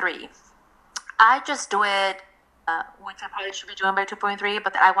 2.3. I just do it, which I probably should be doing by 2.3,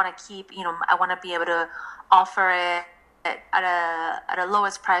 but I want to keep, I want to be able to offer it at a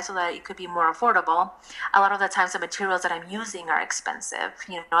lowest price so that it could be more affordable. A lot of the times the materials that I'm using are expensive.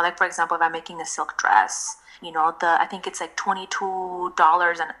 Like for example, if I'm making a silk dress, I think it's like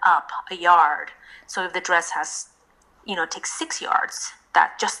 $22 and up a yard. So if the dress has, takes 6 yards,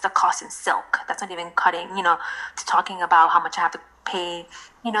 that just the cost in silk, that's not even cutting, to talking about how much I have to pay,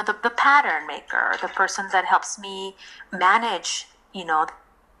 the pattern maker, the person that helps me manage,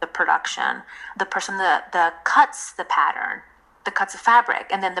 the production, the person that cuts the pattern, that cuts the fabric,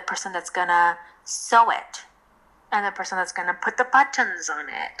 and then the person that's gonna sew it, and the person that's gonna put the buttons on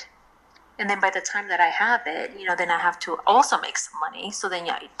it. And then by the time that I have it, then I have to also make some money. So then,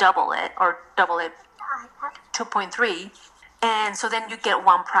 you double it 2.3. And so then you get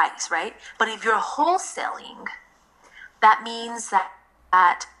one price, right? But if you're wholesaling, that means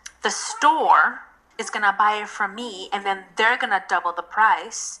that the store is going to buy it from me, and then they're going to double the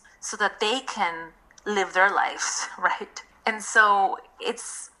price so that they can live their lives, right? And so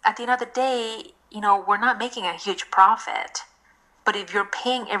it's, at the end of the day, we're not making a huge profit. But if you're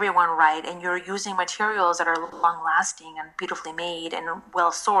paying everyone right and you're using materials that are long lasting and beautifully made and well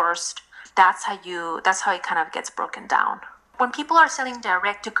sourced, that's how it kind of gets broken down. When people are selling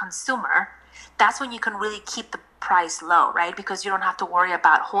direct to consumer, that's when you can really keep the price low, right? Because you don't have to worry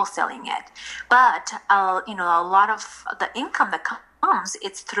about wholesaling it. But a lot of the income that comes,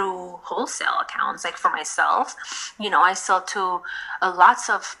 it's through wholesale accounts. Like for myself, I sell to lots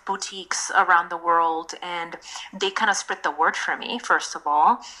of boutiques around the world, and they kind of spread the word for me. First of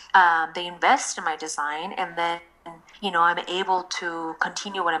all, they invest in my design, and then I'm able to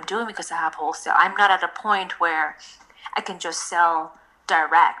continue what I'm doing because I have wholesale. I'm not at a point where I can just sell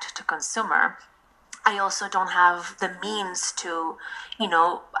direct to consumer. I also don't have the means to,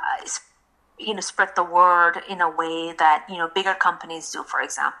 spread the word in a way that, bigger companies do, for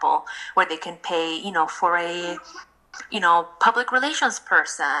example, where they can pay, for a, public relations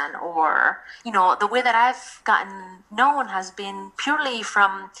person, or, the way that I've gotten known has been purely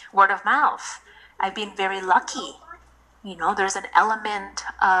from word of mouth. I've been very lucky. There's an element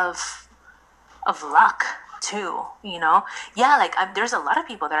of luck too, there's a lot of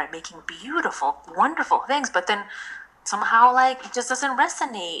people that are making beautiful, wonderful things, but then somehow it just doesn't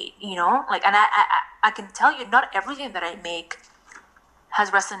resonate, and I can tell you, not everything that I make has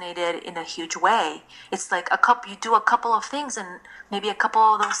resonated in a huge way. It's like you do a couple of things and maybe a couple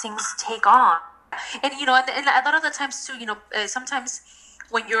of those things take on. And, and a lot of the times too, sometimes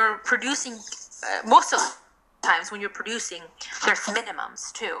when you're producing, most of the times when you're producing, there's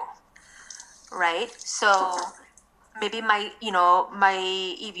minimums too. Right? So maybe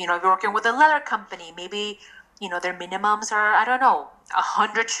if you're working with a leather company, maybe, their minimums are, I don't know,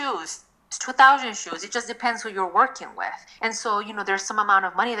 100 shoes, 2,000 shoes. It just depends who you're working with. And so, there's some amount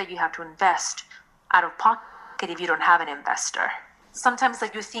of money that you have to invest out of pocket if you don't have an investor. Sometimes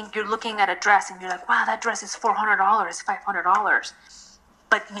you think you're looking at a dress and you're like, wow, that dress is $400, $500.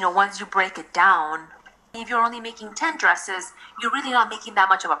 But, once you break it down, if you're only making 10 dresses, you're really not making that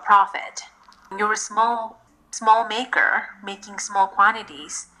much of a profit. You're a small maker making small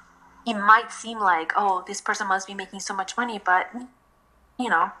quantities. it might seem like, oh, this person must be making so much money, but we're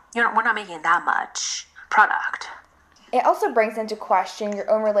not making that much product. It also brings into question your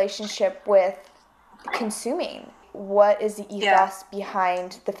own relationship with consuming. What is the ethos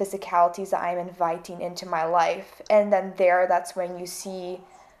behind the physicalities that I'm inviting into my life? And then that's when you see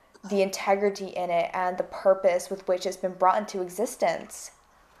the integrity in it and the purpose with which it's been brought into existence.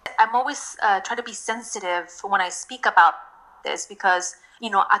 I'm always trying to be sensitive when I speak about this because,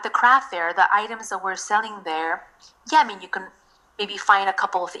 at the craft fair, the items that we're selling there, you can maybe find a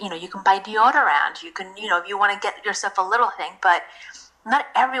couple of, you can buy deodorant, you can, if you want to get yourself a little thing, but not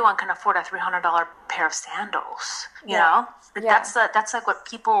everyone can afford a $300 pair of sandals, you know? That's like what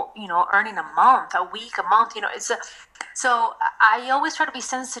people, earn in a month, a week, a month, so I always try to be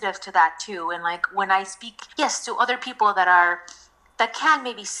sensitive to that too. And like when I speak, yes, to other people that can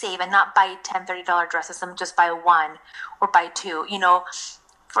maybe save and not buy $10-$30 dresses and just buy one or buy two,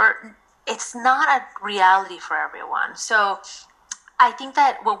 it's not a reality for everyone. So I think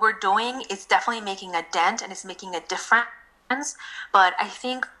that what we're doing is definitely making a dent and it's making a difference. But I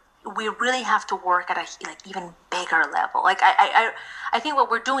think we really have to work at a even bigger level. Like I think what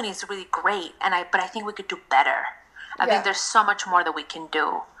we're doing is really great, but I think we could do better. I think there's so much more that we can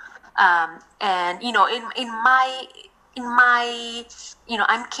do. And in my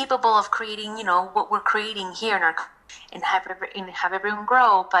I'm capable of creating what we're creating here and have everyone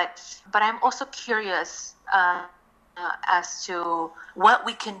grow. But I'm also curious as to what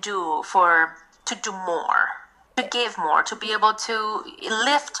we can do to do more, to give more, to be able to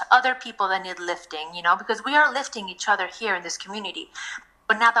lift other people that need lifting, because we are lifting each other here in this community.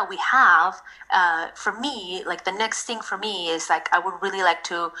 But now that we have, for me, like the next thing for me is like I would really like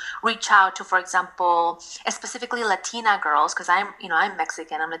to reach out to, for example, specifically Latina girls, because I'm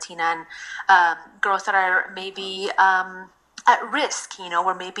Mexican, I'm Latina, and girls that are maybe at risk,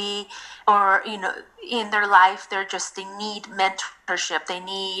 or in their life they need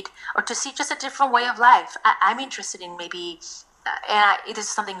mentorship, or to see just a different way of life. I'm interested in maybe, it is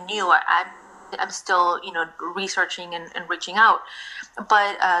something new. I'm still researching and reaching out,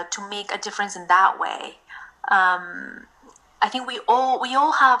 but to make a difference in that way. I think we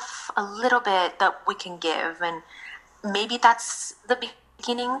all have a little bit that we can give, and maybe that's the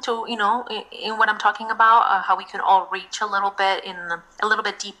beginning to in what I'm talking about, how we can all reach a little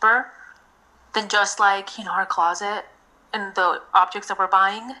bit deeper than just like our closet and the objects that we're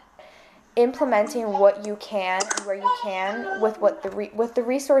buying. Implementing what you can and where you can with with the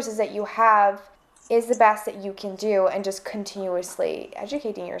resources that you have is the best that you can do, and just continuously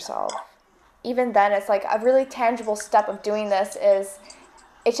educating yourself. Even then, it's like a really tangible step of doing this is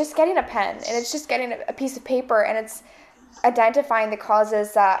it's just getting a pen and it's just getting a piece of paper, and it's identifying the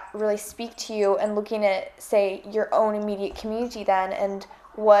causes that really speak to you and looking at, say, your own immediate community then, and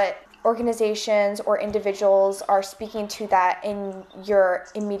what organizations or individuals are speaking to that in your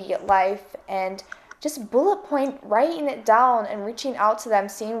immediate life, and just bullet point writing it down and reaching out to them,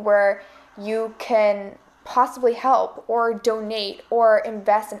 seeing where you can possibly help or donate or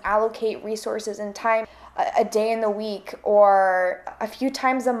invest and allocate resources and time a day in the week or a few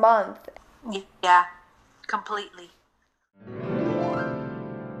times a month. Yeah, completely.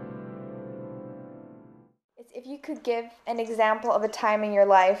 If you could give an example of a time in your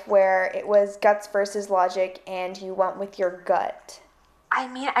life where it was guts versus logic and you went with your gut. I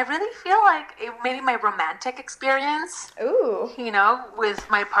mean, I really feel like maybe my romantic experience. Ooh. With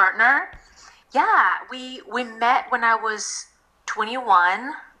my partner. Yeah, we met when I was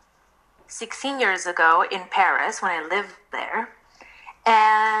 21, 16 years ago in Paris when I lived there.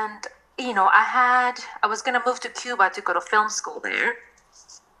 And, I was going to move to Cuba to go to film school there.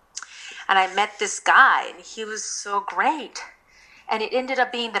 And I met this guy, and he was so great. And it ended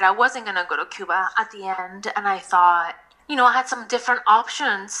up being that I wasn't going to go to Cuba at the end. And I thought, I had some different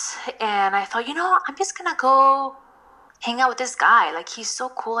options. And I thought, I'm just going to go hang out with this guy. Like, he's so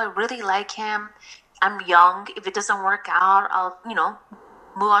cool. I really like him. I'm young. If it doesn't work out, I'll,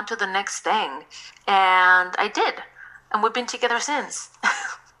 move on to the next thing. And I did. And we've been together since.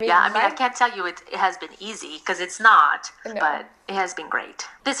 Yeah, I mean, I can't tell you it has been easy, because it's not, but it has been great.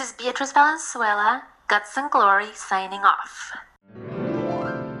 This is Beatriz Valenzuela, Guts and Glory, signing off.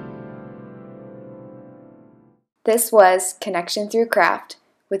 This was Connection Through Craft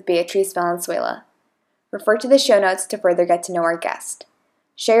with Beatriz Valenzuela. Refer to the show notes to further get to know our guest.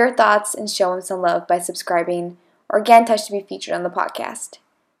 Share your thoughts and show him some love by subscribing or get in touch to be featured on the podcast.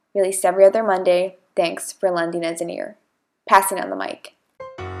 Released every other Monday. Thanks for lending us an ear. Passing on the mic.